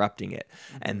anybody interrupting it.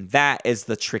 Mm-hmm. And that is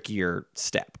the trickier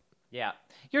step. Yeah.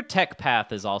 Your tech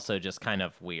path is also just kind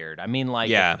of weird. I mean,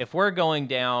 like, if we're going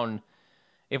down,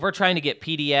 if we're trying to get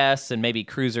PDS and maybe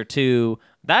Cruiser 2,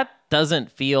 that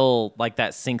doesn't feel like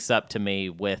that syncs up to me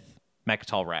with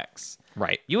Mechatol Rex.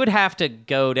 Right. You would have to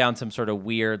go down some sort of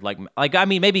weird, I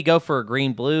mean, maybe go for a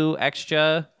green-blue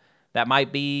extra. That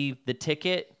might be the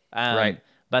ticket. Right.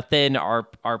 But then our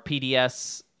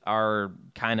PDS are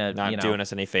kind of not doing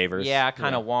us any favors. Yeah,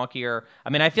 kind of wonkier. I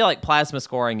mean, I feel like plasma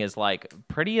scoring is like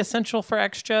pretty essential for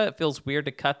extra. It feels weird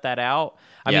to cut that out.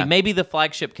 I mean, maybe the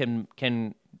flagship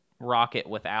can rock it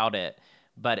without it,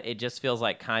 but it just feels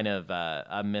like kind of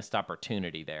a missed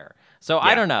opportunity there. So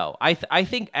I don't know. I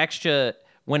think extra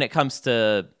when it comes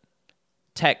to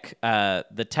tech,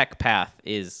 the tech path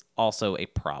is also a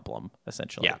problem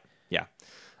essentially. Yeah.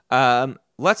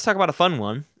 Let's talk about a fun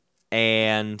one,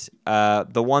 and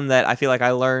the one that I feel like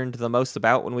I learned the most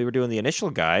about when we were doing the initial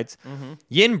guides. Mm-hmm.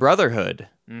 Yin Brotherhood.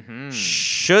 Mm-hmm.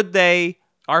 Should they?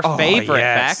 Our favorite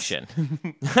faction.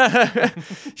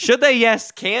 Should they?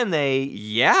 Yes. Can they?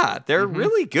 Yeah. They're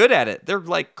really good at it. They're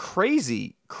like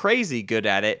crazy good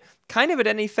at it. Kind of at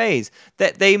any phase.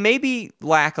 That they maybe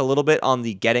lack a little bit on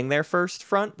the getting there first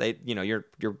front. You're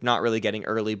not really getting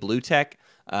early blue tech,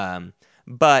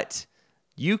 but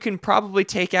you can probably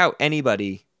take out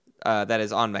anybody that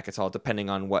is on Mechatol, depending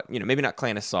on what, maybe not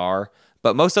Clan Asar,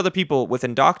 but most other people with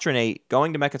Indoctrinate,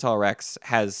 going to Mechatol Rex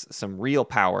has some real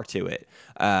power to it.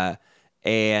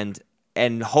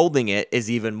 And holding it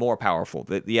is even more powerful.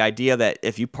 The idea that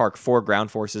if you park 4 ground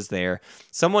forces there,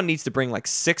 someone needs to bring like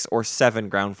 6 or 7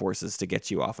 ground forces to get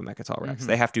you off of Mechatol Rex. Mm-hmm.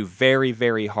 They have to very,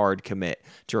 very hard commit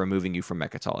to removing you from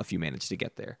Mechatol if you manage to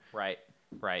get there. Right.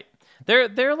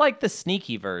 They're like the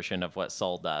sneaky version of what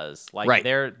Sol does. Like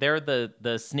they're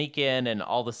the sneak in, and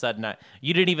all of a sudden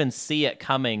you didn't even see it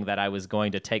coming that I was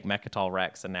going to take Mechatol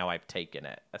Rex, and now I've taken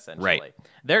it essentially.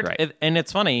 And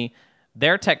it's funny,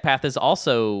 their tech path is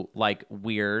also like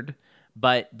weird,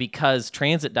 but because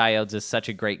transit diodes is such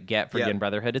a great get for Yin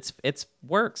Brotherhood, it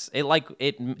works.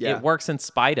 It works in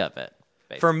spite of it.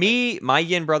 Basically. For me, my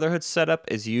Yin Brotherhood setup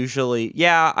is usually,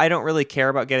 I don't really care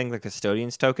about getting the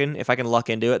Custodian's token. If I can luck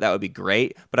into it, that would be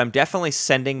great. But I'm definitely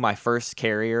sending my first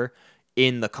carrier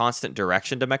in the constant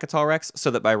direction to Mechatol Rex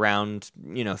so that by round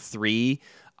 3,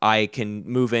 I can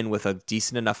move in with a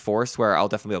decent enough force where I'll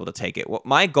definitely be able to take it. Well,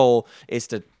 my goal is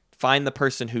to find the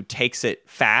person who takes it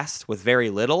fast with very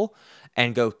little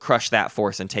and go crush that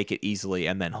force and take it easily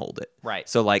and then hold it. Right.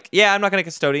 So I'm not going to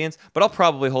Custodians, but I'll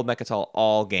probably hold Mechatol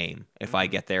all game if I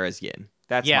get there as Yin.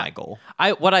 That's my goal.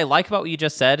 What I like about what you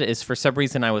just said is for some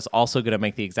reason I was also going to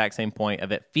make the exact same point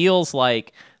of it feels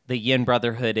like the Yin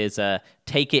Brotherhood is a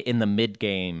take it in the mid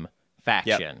game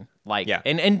faction.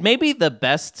 And maybe the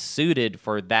best suited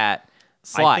for that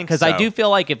slot, because I do feel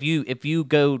like if you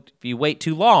wait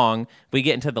too long, we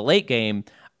get into the late game,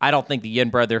 I don't think the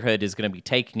Yin Brotherhood is going to be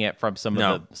taking it from some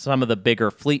of the bigger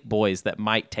fleet boys that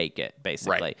might take it,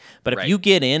 basically. Right. But if you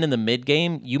get in the mid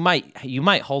game, you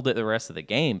might hold it the rest of the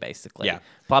game, basically. Yeah.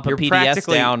 Plop a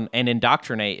PDS down and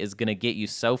Indoctrinate is going to get you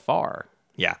so far.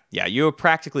 Yeah. You are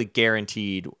practically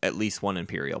guaranteed at least 1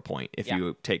 Imperial point if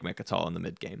you take Mechatol in the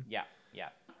mid game. Yeah.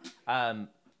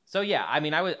 So I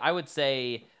mean, I would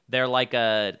say They're like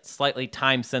a slightly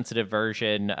time-sensitive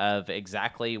version of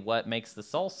exactly what makes the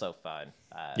Soul so fun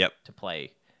to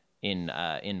play in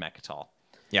Mechatol.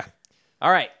 Yeah.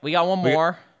 All right, we got one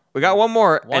more. We got one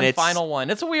more. One final one.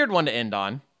 It's a weird one to end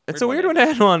on. It's a weird one to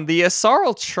end on. The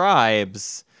Yssaril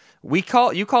tribes. You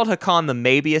called Hakan the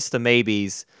maybeest of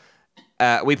maybes.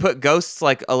 We put ghosts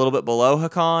like a little bit below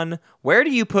Hakan. Where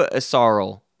do you put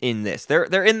Yssaril in this? They're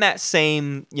in that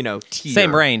same tier.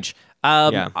 Same range.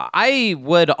 I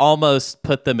would almost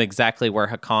put them exactly where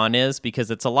Hakan is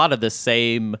because it's a lot of the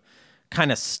same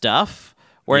kind of stuff.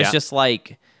 Where it's just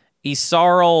like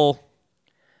Yssaril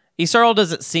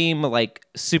doesn't seem like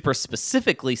super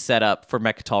specifically set up for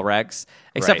Mechatol Rex,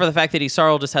 except for the fact that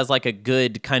Yssaril just has like a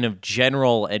good kind of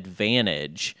general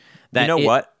advantage. That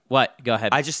what? What? Go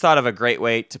ahead. I just thought of a great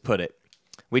way to put it.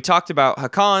 We talked about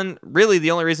Hakan. Really,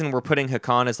 the only reason we're putting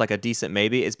Hakan as like a decent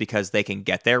maybe is because they can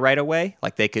get there right away.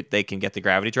 Like they can get the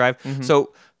gravity drive. Mm-hmm.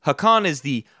 So Hakan is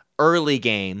the early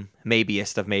game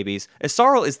maybeest of maybes.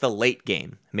 Yssaril is the late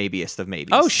game maybeest of maybes.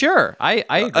 Oh, sure. I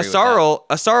agree with that.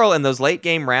 Yssaril in those late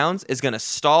game rounds is going to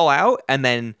stall out, and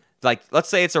then like let's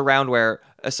say it's a round where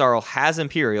Yssaril has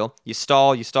Imperial. You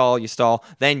stall,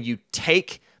 then you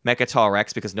take Mechatol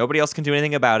Rex because nobody else can do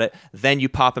anything about it. Then you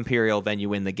pop Imperial, then you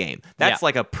win the game. That's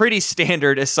like a pretty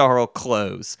standard Yssaril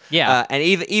close. Yeah. And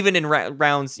even in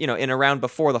rounds, in a round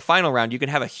before the final round, you can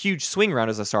have a huge swing round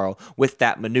as Yssaril with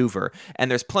that maneuver. And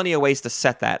there's plenty of ways to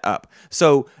set that up.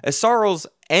 So Yssaril's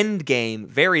end game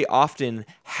very often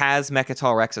has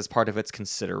Mechatol Rex as part of its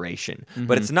consideration,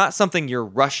 but it's not something you're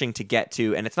rushing to get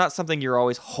to, and it's not something you're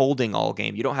always holding all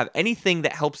game. You don't have anything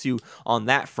that helps you on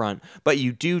that front, but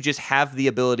you do just have the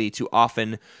ability to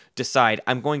often decide,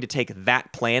 I'm going to take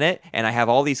that planet, and I have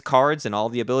all these cards and all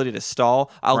the ability to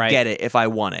stall. I'll get it if I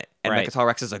want it, and Mechatol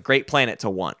Rex is a great planet to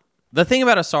want. The thing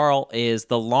about Yssaril is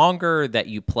the longer that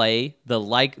you play,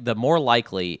 the more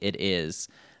likely it is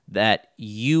that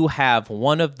you have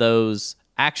one of those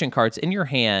action cards in your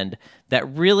hand that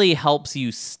really helps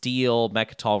you steal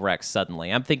Mechatol Rex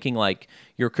suddenly. I'm thinking like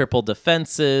your crippled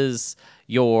defenses,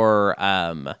 your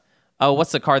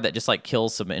what's the card that just like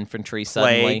kills some infantry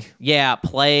suddenly? Plague. Yeah,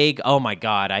 Plague. Oh my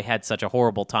god, I had such a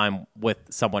horrible time with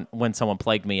when someone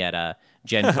plagued me at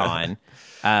Gen Con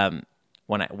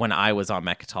when I was on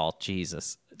Mechatol.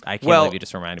 Jesus, I can't believe you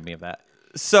just reminded me of that.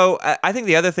 So I think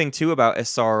the other thing too about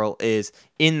Yssaril is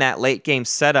in that late game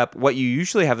setup, what you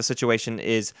usually have a situation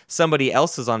is somebody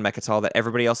else is on Mechatol that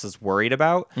everybody else is worried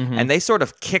about, and they sort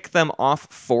of kick them off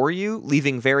for you,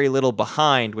 leaving very little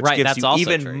behind, which gives you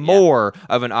even more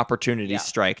of an opportunity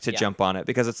strike to jump on it,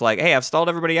 because it's like, hey, I've stalled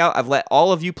everybody out, I've let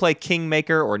all of you play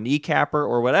Kingmaker or Kneecapper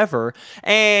or whatever,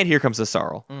 and here comes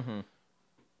Yssaril.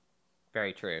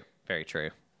 Very true. Very true.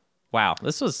 Wow,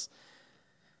 this was...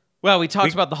 Well, we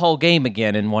talked about the whole game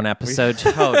again in one episode.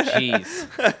 Oh, jeez.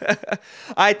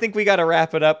 I think we got to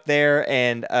wrap it up there,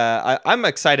 and I'm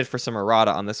excited for some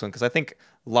errata on this one, because I think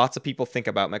lots of people think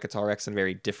about Mechatol Rex in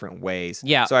very different ways.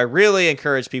 Yeah. So I really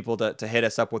encourage people to hit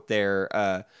us up with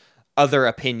their other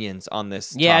opinions on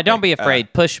this topic. Don't be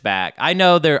afraid. Push back. I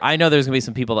know there's gonna be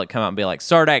some people that come out and be like,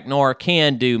 Sardak Nor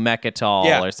can do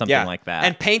Mechatol or something like that,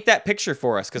 and paint that picture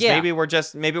for us, because maybe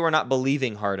we're not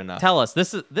believing hard enough. Tell us.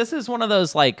 This is one of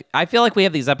those, like, I feel like we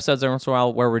have these episodes every once in a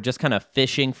while where we're just kind of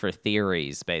fishing for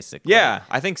theories, basically. Yeah,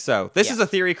 I think so. This is a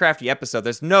theory crafty episode.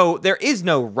 There is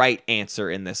no right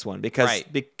answer in this one, because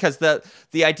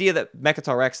the idea that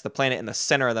Mechatol Rex, the planet in the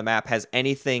center of the map, has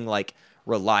anything like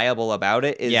reliable about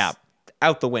it is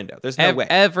out the window. There's no way.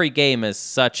 Every game is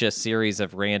such a series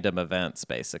of random events,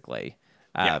 basically.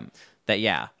 And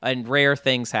rare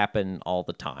things happen all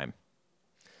the time.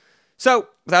 So,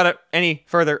 without any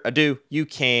further ado, you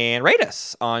can rate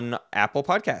us on Apple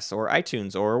Podcasts or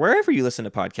iTunes or wherever you listen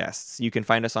to podcasts. You can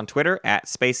find us on Twitter at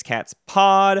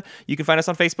SpaceCatsPod. You can find us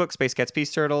on Facebook, Space Cats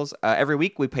Peace Turtles. Every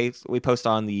week we post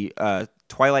on the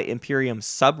Twilight Imperium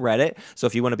subreddit. So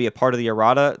if you want to be a part of the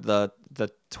errata, the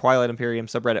Twilight Imperium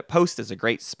subreddit post is a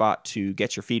great spot to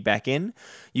get your feedback in.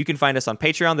 You can find us on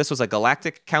Patreon. This was a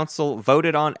Galactic Council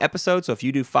voted on episode, so if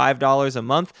you do $5 a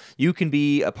month, you can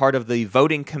be a part of the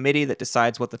voting committee that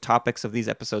decides what the topics of these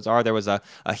episodes are. There was a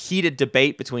heated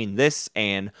debate between this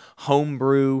and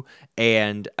homebrew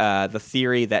and the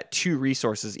theory that 2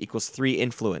 resources equals 3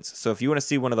 influence. So if you want to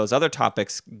see one of those other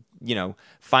topics,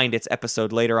 find its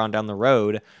episode later on down the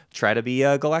road, try to be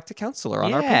a Galactic Counselor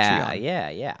on our Patreon.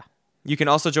 Yeah. You can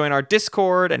also join our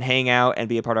Discord and hang out and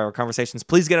be a part of our conversations.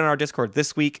 Please get on our Discord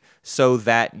this week so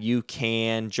that you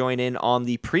can join in on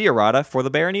the pre-errata for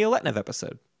the Barony of Letnev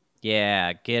episode.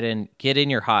 Yeah, get in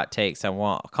your hot takes.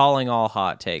 Calling all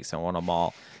hot takes. I want them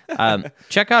all.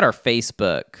 Check out our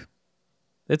Facebook.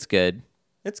 It's good.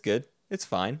 It's good. It's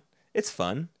fine. It's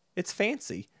fun. It's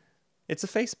fancy. It's a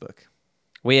Facebook.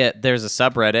 There's a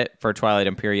subreddit for Twilight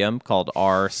Imperium called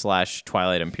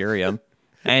r/Twilight Imperium,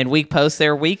 and we post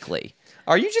there weekly.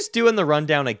 Are you just doing the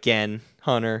rundown again,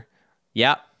 Hunter?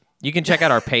 Yeah. You can check out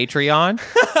our Patreon.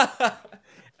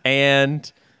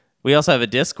 And we also have a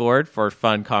Discord for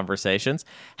fun conversations.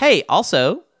 Hey,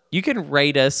 also, you can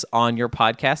rate us on your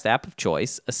podcast app of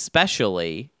choice,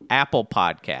 especially Apple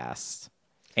Podcasts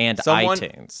and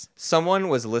iTunes. Someone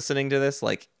was listening to this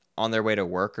like on their way to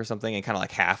work or something and kind of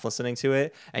like half listening to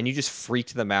it, and you just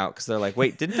freaked them out because they're like,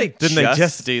 wait, didn't they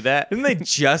just do that? Didn't they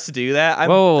just do that?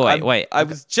 Wait. I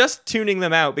was just tuning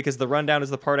them out because the rundown is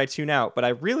the part I tune out, but I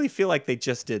really feel like they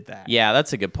just did that. Yeah,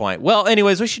 that's a good point. Well,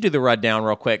 anyways, we should do the rundown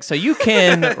real quick. So you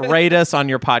can rate us on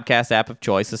your podcast app of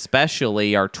choice,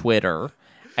 especially our Twitter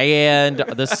and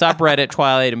the subreddit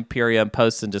Twilight Imperium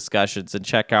posts and discussions, and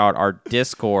check out our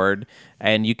Discord,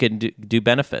 and you can do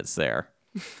benefits there.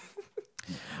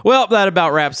 Well, that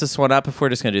about wraps this one up. If we're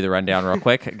just going to do the rundown real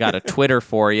quick, I got a Twitter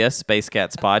for you, Space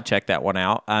Cats Pod. Check that one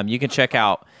out. You can check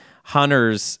out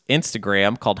Hunter's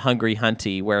Instagram called Hungry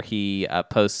Hunty, where he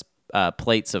posts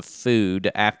plates of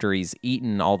food after he's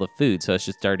eaten all the food, so it's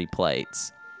just dirty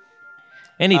plates.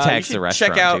 And he tags the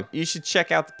restaurant, too. You should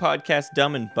check out the podcast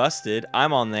Dumb and Busted.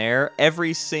 I'm on there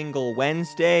every single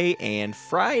Wednesday and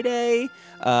Friday,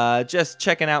 just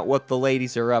checking out what the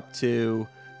ladies are up to.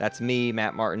 That's me,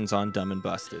 Matt Martins, on Dumb and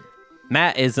Busted.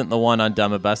 Matt isn't the one on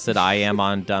Dumb and Busted. I am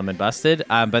on Dumb and Busted.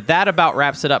 But that about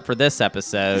wraps it up for this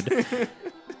episode.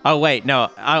 Oh, wait, no.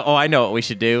 I know what we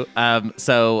should do. This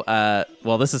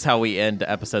is how we end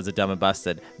episodes of Dumb and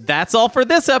Busted. That's all for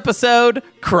this episode.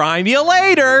 Crime you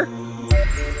later.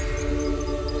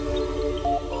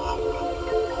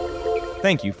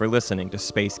 Thank you for listening to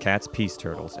Space Cats Peace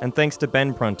Turtles, and thanks to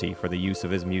Ben Prunty for the use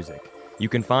of his music. You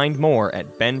can find more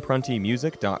at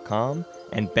benpruntymusic.com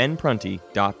and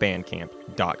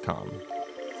benprunty.bandcamp.com.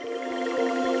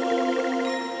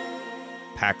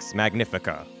 Pax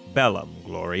Magnifica, Bellum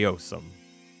Gloriosum.